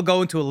those, and we'll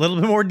go into a little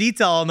bit more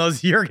detail on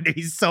those. You're going to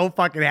be so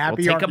fucking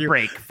happy. We'll take a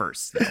break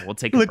first. We'll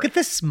take a break. Look at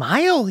the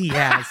smile he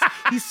has.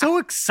 He's so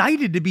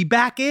excited to be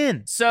back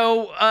in.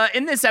 So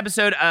in this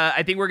episode,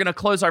 I think we're going to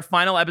close. Our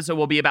final episode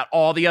will be about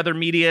all the other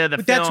media, the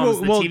films,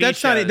 the TV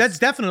shows. That's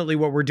definitely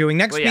what we're doing.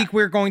 Next week,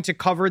 we're going to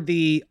cover we're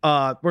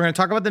going to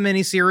talk about the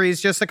miniseries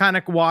just to kind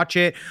of watch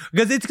it,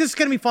 because it's just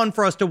going to be fun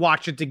for us to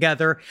watch it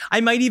together. I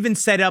might even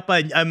set up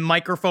a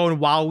microphone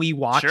while we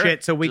watch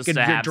it so we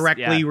can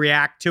directly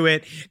react to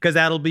it, because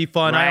that'll be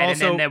fun. Right,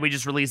 and then we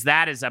just release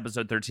that as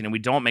episode 13, and we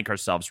don't make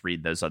ourselves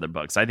read those other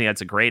books. I think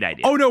that's a great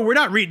idea. Oh, no, we're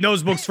not reading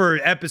those books for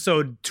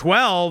episode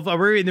 12.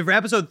 We're reading for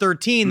episode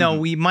 13, though.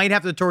 We might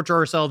have to torture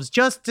ourselves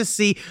just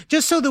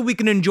so that we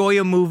can enjoy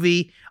a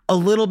movie a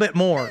little bit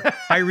more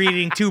by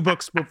reading 2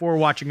 books before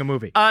watching a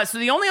movie. So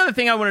the only other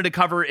thing I wanted to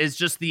cover is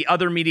just the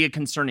other media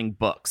concerning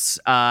books,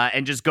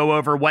 and just go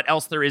over what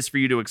else there is for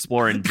you to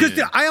explore in Dune.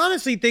 Because I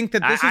honestly think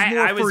that this is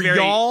more for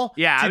y'all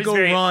to go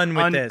run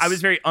with this. I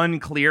was very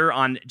unclear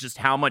on just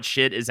how much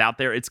shit is out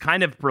there. It's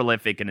kind of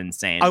prolific and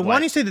insane. I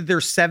want to say that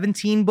there's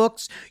 17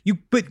 books.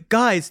 But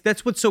guys,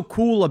 that's what's so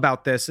cool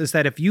about this, is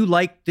that if you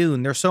like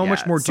Dune, there's so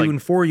much more Dune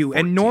for you.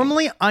 14. And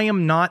normally I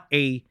am not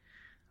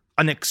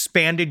an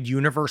expanded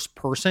universe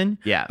person.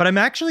 Yeah. But I'm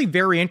actually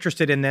very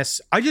interested in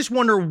this. I just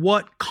wonder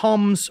what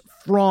comes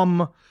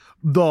from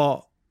the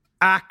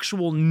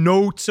actual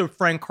notes of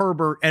Frank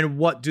Herbert and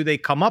what do they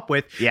come up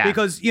with. Yeah.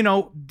 Because,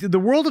 the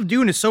world of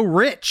Dune is so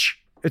rich.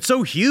 It's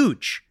so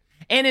huge.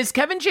 And is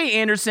Kevin J.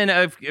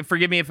 Anderson,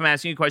 forgive me if I'm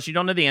asking you a question you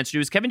don't know the answer to,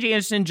 is Kevin J.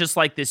 Anderson just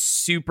like this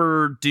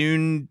super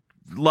Dune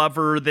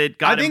lover that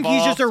got I think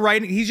involved?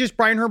 he's just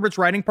Brian Herbert's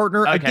writing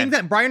partner. I Okay. think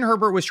that Brian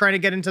Herbert was trying to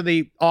get into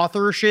the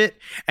author shit,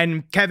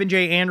 and Kevin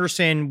J.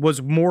 Anderson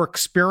was more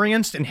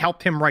experienced and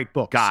helped him write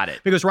books. Got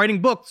it. Because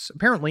writing books,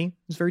 apparently,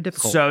 is very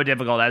difficult. So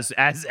difficult,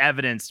 as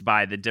evidenced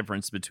by the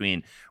difference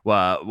between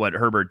what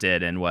Herbert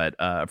did and what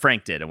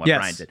Frank did and what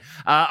Brian did.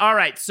 All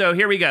right, so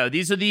here we go.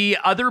 These are the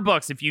other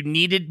books. If you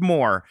needed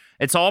more,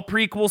 it's all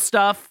prequel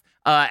stuff.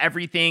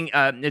 Everything,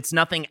 it's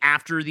nothing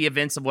after the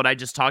events of what I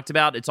just talked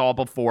about. It's all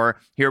before.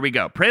 Here we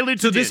go. Prelude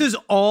to So this Dune. is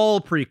all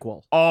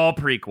prequel. All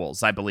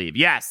prequels, I believe.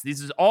 Yes,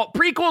 these is all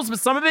prequels, but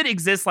some of it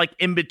exists like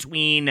in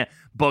between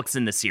books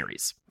in the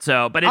series.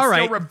 So, but it's All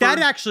right, still referred, that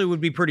actually would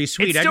be pretty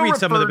sweet. it's I'd still read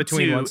some of the referred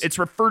between to- ones. It's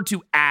referred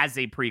to as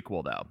a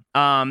prequel,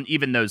 though.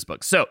 Even those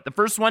books. So the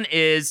first one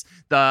is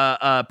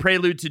the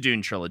Prelude to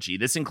Dune trilogy.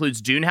 This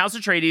includes Dune House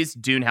Atreides,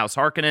 Dune House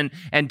Harkonnen,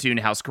 and Dune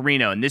House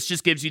Carino. And this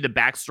just gives you the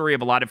backstory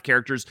of a lot of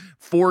characters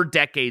 4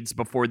 decades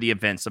before the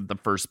events of the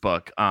first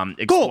book,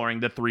 exploring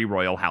the 3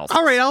 royal houses.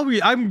 All right, I'll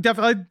read. I'm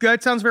definitely.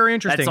 That sounds very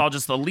interesting. That's all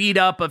just the lead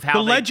up of how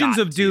The they Legends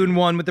got of Dune to-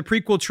 one with the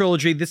prequel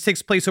trilogy. This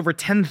takes place over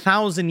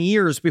 10,000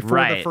 years before the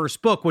Right.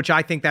 first book, which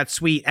I think that's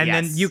sweet. And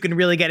then Yes. you can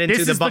really get into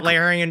This the is the-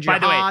 Butlerian By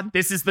Jihad. the way,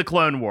 this is the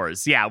Clone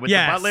Wars. Yeah, with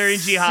Yes. the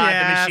Butlerian Jihad,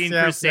 Yes, the Machine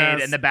yes, Crusade,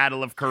 yes. and the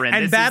Battle of Corinth.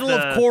 And This Battle is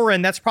of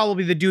Corin, that's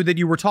probably the dude that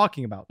you were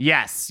talking about.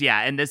 Yes, yeah,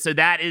 and so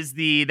that is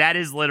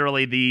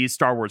literally the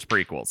Star Wars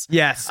prequels.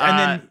 Yes, and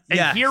then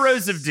yes.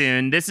 Heroes of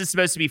Dune. This is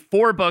supposed to be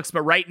 4 books,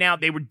 but right now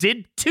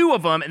did 2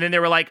 of them, and then they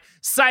were like,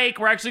 "Psych,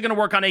 we're actually going to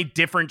work on a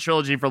different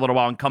trilogy for a little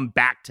while and come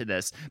back to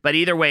this." But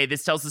either way,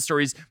 this tells the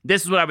stories.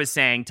 This is what I was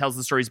saying. Tells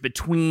the stories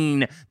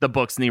between the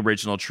books in the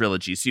original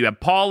trilogy. So you have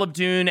Paul of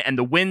Dune and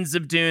the Winds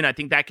of Dune. I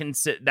think that can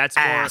sit. That's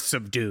more Ass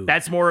of Dune.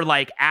 That's more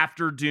like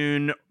after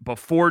Dune,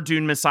 before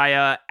Dune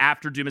Messiah,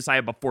 after Dune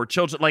Messiah, before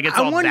Children. Like it's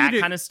all want you that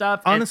to- kind of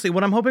stuff. And- Honestly,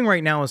 what I'm hoping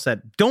right now is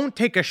that don't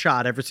take a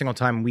shot every single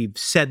time we've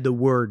said the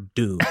word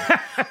Dune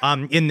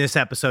in this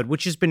episode,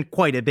 which has been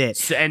quite a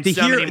bit. And To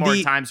so hear many more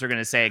the- times we're going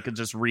to say it because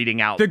just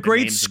reading out The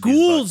great names of these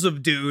schools books.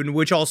 of Dune,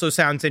 which also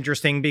sounds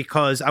interesting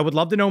because I would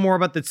love to know more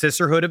about the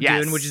Sisterhood of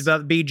Yes. Dune, which is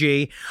about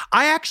BG.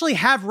 I actually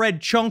have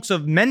read chunks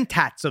of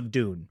Mentats of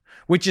Dune,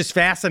 which is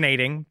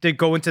fascinating to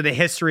go into the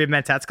history of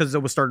Mentats because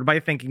it was started by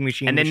a thinking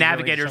machine. And then which is really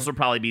navigators interesting. will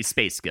probably be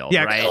space guild,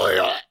 Yeah.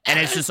 right? And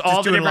it's just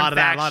all the doing a different lot of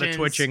that, a lot of factions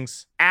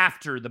twitchings.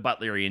 after the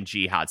Butlerian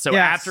Jihad. So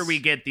Yes. after we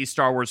get these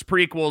Star Wars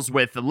prequels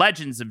with the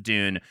Legends of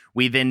Dune,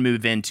 we then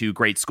move into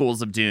Great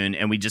Schools of Dune,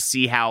 and we just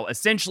see how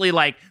essentially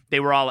like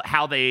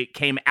how they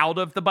came out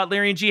of the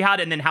Butlerian Jihad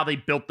and then how they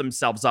built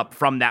themselves up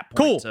from that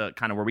point to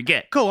kind of where we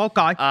get. Cool,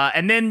 okay.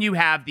 And then you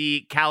have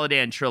the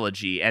Caladan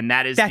trilogy, and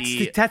that is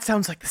That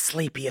sounds like the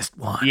sleepiest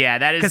one. Yeah,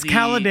 that is because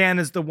Caladan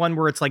is the one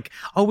where it's like,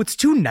 oh, it's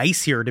too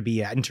nice here to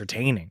be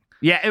entertaining.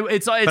 Yeah,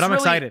 it's I'm really,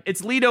 excited.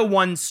 It's Leto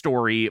 1's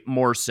story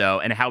more so,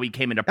 and how he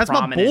came into That's my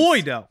prominence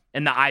boy, though.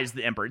 in the eyes of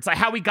the Emperor. It's like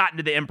how he got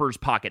into the Emperor's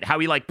pocket, how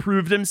he like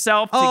proved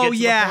himself. To Oh get to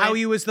yeah, the point. how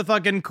he was the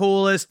fucking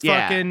coolest,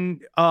 Yeah.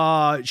 fucking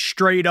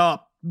straight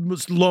up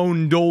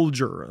lone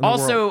dolger. in the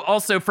world.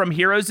 Also from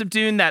Heroes of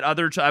Dune, that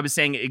other I was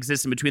saying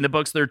exists in between the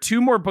books. There are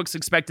 2 more books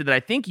expected that I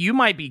think you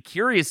might be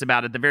curious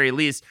about at the very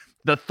least: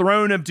 The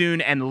Throne of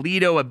Dune and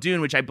Leto of Dune,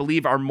 which I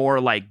believe are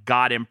more like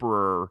God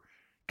Emperor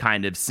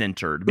kind of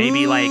centered.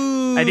 Maybe like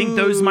I think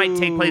those might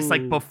take place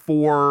like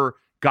before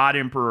God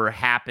Emperor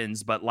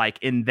happens, but like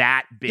in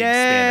that big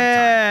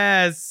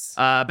span of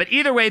time. But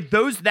either way,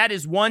 that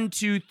is 1,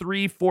 2,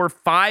 3, 4,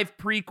 5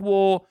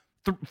 prequel.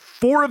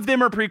 4 of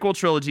them are prequel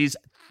trilogies.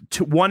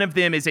 1 of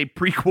them is a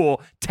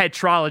prequel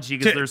tetralogy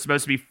because there's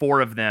supposed to be 4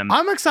 of them.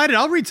 I'm excited.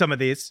 I'll read some of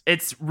these.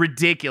 It's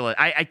ridiculous.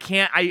 I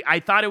can't. I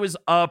thought it was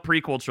a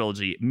prequel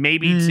trilogy,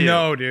 maybe 2.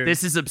 No, dude.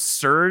 This is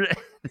absurd.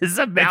 This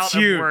amount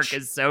of work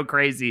is so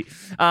crazy.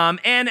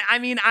 And I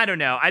mean, I don't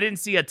know. I didn't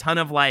see a ton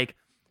of like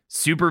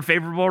super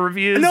favorable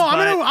reviews. No, but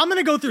I'm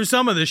gonna go through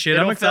some of this shit.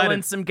 I'm it'll excited. fill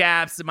in some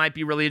gaps that might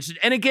be really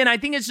interesting. And again, I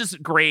think it's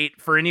just great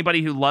for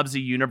anybody who loves a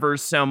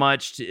universe so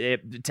much to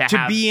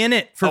have be in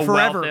it for a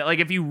forever. like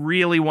if you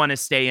really want to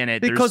stay in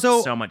it, Because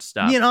there's so much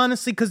stuff. You know,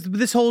 honestly, because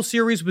this whole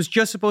series was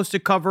just supposed to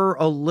cover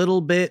a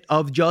little bit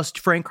of just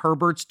Frank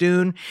Herbert's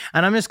Dune,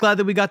 and I'm just glad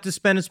that we got to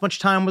spend as much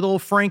time with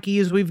old Frankie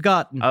as we've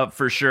gotten.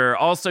 For sure.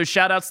 Also,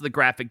 shout outs to the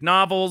graphic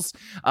novels.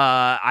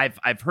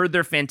 I've heard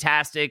they're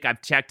fantastic.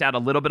 I've checked out a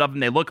little bit of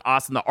them. They look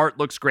awesome. The art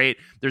looks great.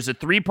 There's a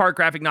 3-part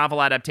graphic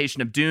novel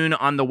adaptation of Dune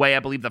on the way. I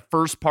believe the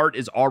first part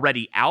is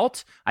already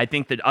out. I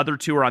think the other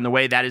 2 are on the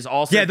way. That is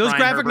also those Brian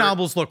graphic Herbert.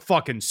 novels look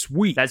fucking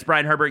sweet. That's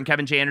Brian Herbert and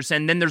Kevin J.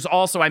 Anderson. Then there's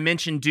also, I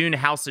mentioned Dune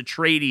House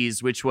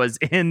Atreides, which was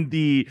in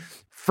the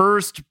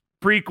first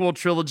prequel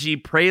trilogy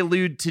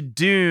Prelude to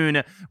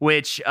Dune,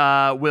 which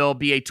will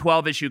be a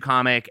 12-issue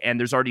comic, and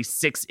there's already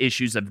 6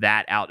 issues of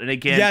that out. And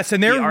again, yes,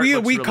 and the there art we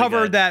looks really covered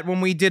good. that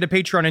when we did a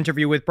Patreon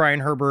interview with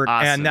Brian Herbert,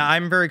 Awesome. and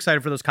I'm very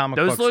excited for those comic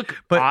Those books.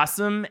 look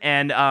awesome,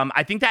 and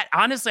I think that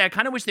honestly, I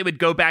kind of wish they would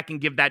go back and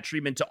give that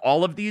treatment to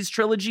all of these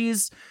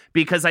trilogies,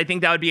 because I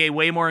think that would be a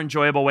way more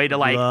enjoyable way to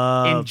like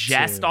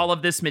ingest all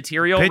of this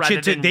material. Pitch rather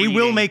it to, than they will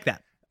reading. make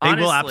that.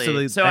 Honestly. will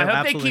absolutely. So I hope they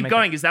absolutely keep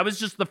going, because that was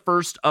just the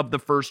first of the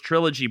first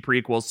trilogy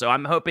prequels. So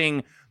I'm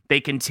hoping they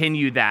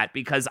continue that,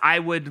 because I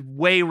would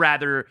way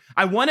rather.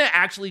 I want to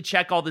actually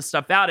check all this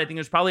stuff out. I think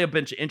there's probably a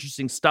bunch of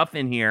interesting stuff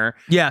in here.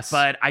 Yes.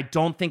 But I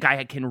don't think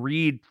I can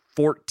read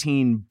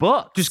 14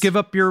 books. Just give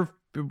up your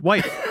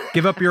wife.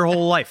 Give up your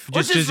whole life.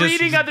 Just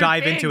reading other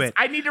dive things. into it.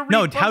 I need to read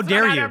No, books how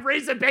dare about you? how to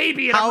raise a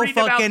baby, and I'm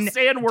reading about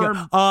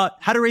sandworm.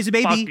 How to raise a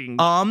baby?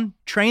 Fucking.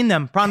 Train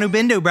them. Pranu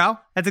Bindu, bro.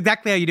 That's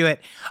exactly how you do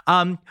it.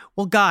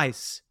 Well,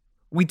 guys,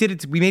 we did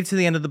it. We made it to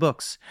the end of the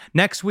books.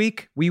 Next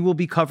week, we will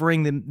be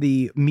covering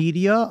the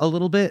media a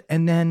little bit,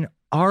 and then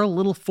our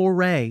little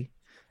foray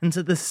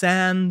into the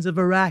sands of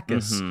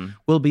Arrakis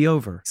will be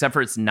over. Except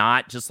for it's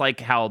not just like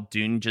how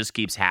Dune just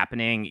keeps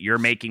happening. You're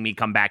making me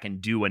come back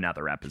and do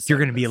another episode. You're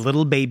going to be a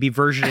little baby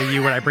version of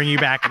you when I bring you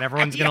back, and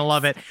everyone's going to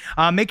love it.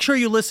 Make sure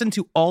you listen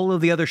to all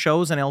of the other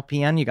shows on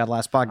LPN. You got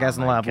Last Podcast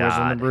in the Lab, Wars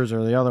and the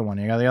Bruiser, the other one.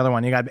 You got the other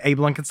one. You got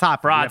Abel and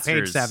Constop.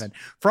 Page 7.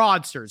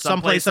 Fraudsters.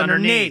 Someplace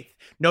Underneath.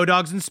 No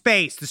Dogs in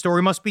Space. The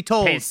Story Must Be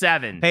Told. Page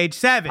 7.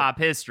 Pop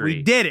History.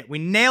 We did it. We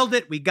nailed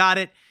it. We got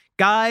it.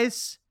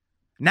 Guys,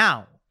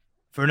 now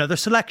for another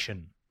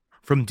selection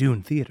from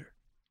Dune Theater.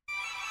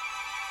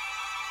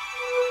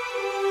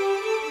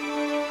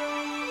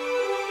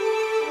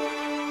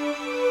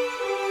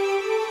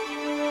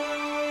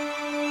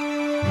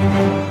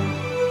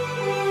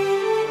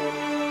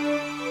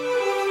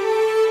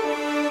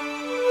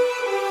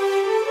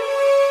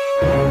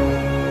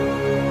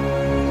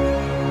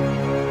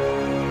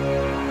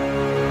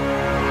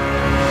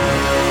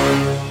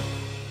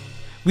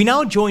 We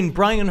now join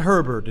Brian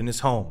Herbert in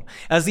his home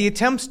as he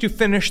attempts to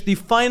finish the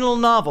final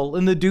novel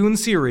in the Dune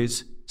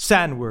series,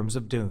 Sandworms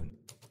of Dune.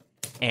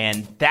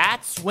 And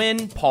that's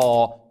when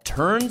Paul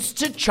turns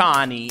to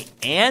Chani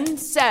and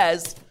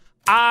says,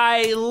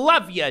 I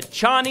love you,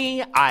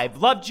 Chani. I've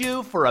loved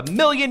you for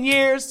 1,000,000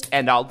 years,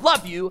 and I'll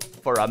love you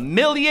for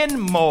 1,000,000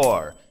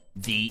 more.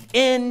 The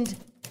end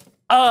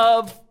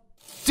of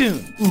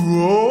Dune.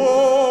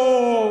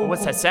 Whoa!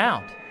 What's that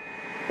sound?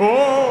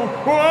 Oh!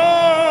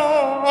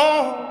 Whoa!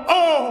 Oh!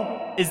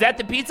 Oh! Is that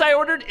the pizza I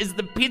ordered? Is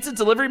the pizza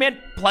delivery man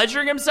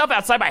pleasuring himself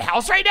outside my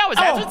house right now? Is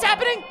that what's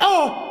happening?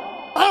 Oh,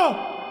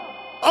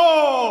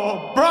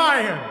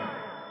 Brian!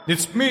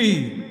 It's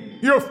me,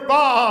 your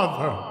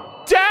father.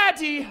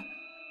 Daddy!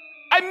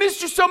 I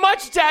missed you so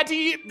much,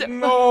 Daddy!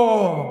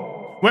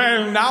 No.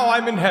 Well, now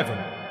I'm in heaven.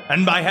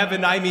 And by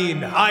heaven, I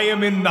mean I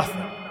am in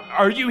nothing.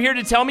 Are you here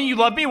to tell me you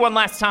love me one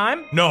last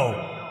time?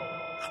 No.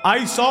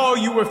 I saw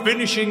you were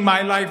finishing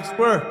my life's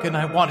work, and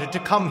I wanted to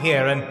come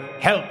here and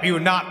help you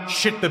not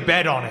shit the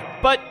bed on it.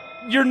 But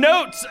your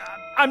notes,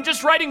 I'm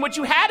just writing what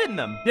you had in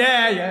them.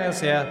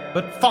 Yeah.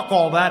 But fuck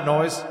all that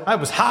noise. I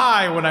was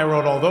high when I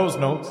wrote all those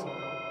notes.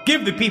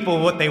 Give the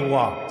people what they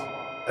want.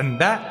 And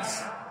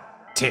that's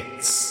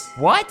tits.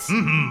 What?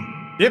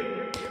 Mm-hmm.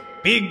 Yep.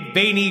 Big,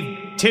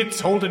 veiny tits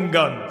holding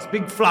guns.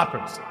 Big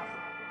floppers.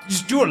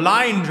 Just do a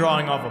line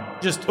drawing of them.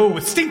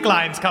 With stink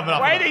lines coming up.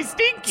 Why are they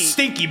stinky?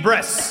 Stinky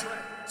breasts.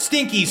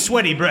 Stinky,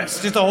 sweaty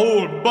breasts. Just a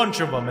whole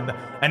bunch of them.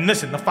 And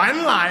listen, the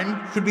final line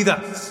should be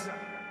thus.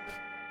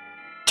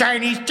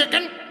 Chinese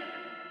chicken?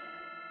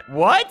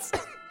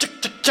 What?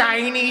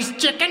 Chinese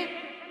chicken?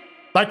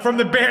 Like from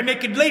the Bare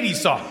Naked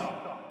Ladies song.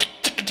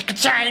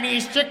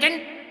 Chinese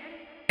chicken?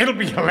 It'll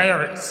be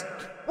hilarious.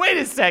 Wait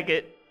a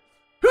second.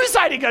 Who's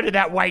hiding under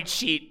that white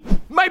sheet?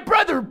 My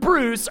brother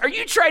Bruce, are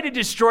you trying to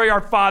destroy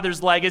our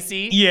father's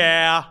legacy?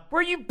 Yeah.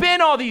 Where you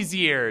been all these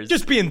years?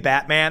 Just being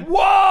Batman.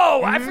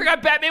 Whoa! I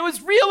forgot Batman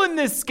was real in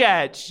this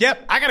sketch.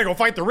 Yep, I gotta go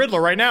fight the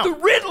Riddler right now. The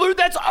Riddler?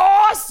 That's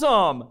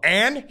awesome!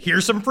 And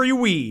here's some free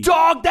weed.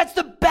 Dog, that's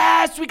the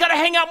best! We gotta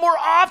hang out more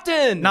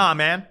often! Nah,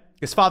 man.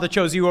 His father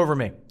chose you over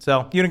me,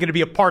 so you don't get to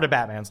be a part of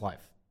Batman's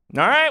life.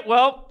 All right,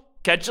 well,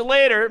 catch you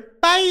later.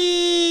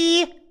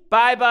 Bye!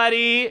 Bye,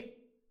 buddy.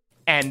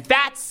 And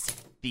that's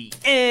the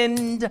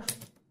end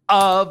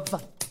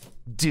of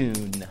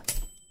Dune.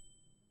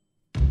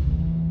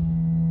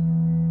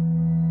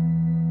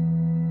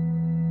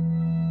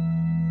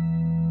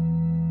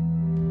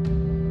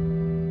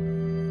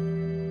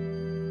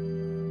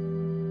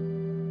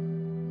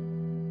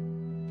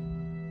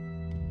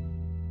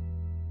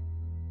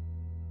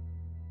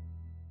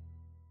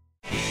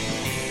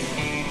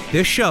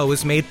 This show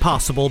is made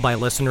possible by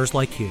listeners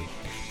like you.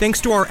 Thanks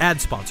to our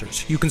ad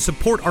sponsors, you can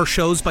support our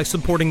shows by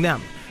supporting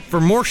them. For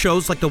more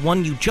shows like the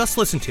one you just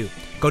listened to,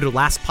 go to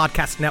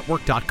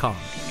lastpodcastnetwork.com.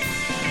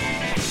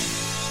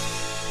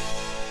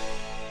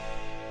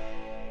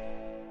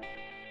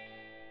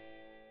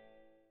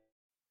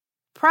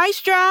 Price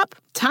drop?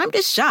 Time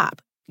to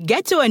shop.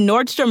 Get to a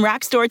Nordstrom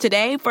Rack store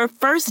today for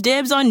first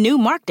dibs on new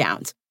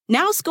markdowns.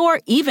 Now score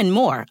even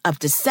more, up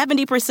to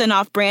 70%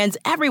 off brands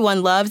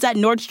everyone loves at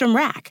Nordstrom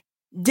Rack.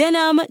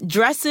 Denim,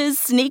 dresses,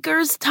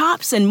 sneakers,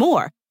 tops, and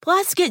more.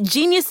 Plus, get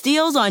genius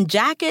deals on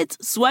jackets,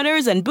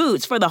 sweaters, and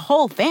boots for the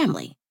whole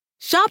family.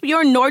 Shop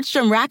your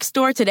Nordstrom Rack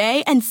store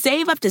today and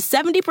save up to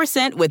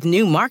 70% with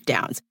new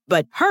markdowns.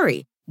 But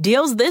hurry,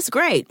 deals this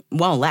great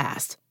won't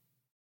last.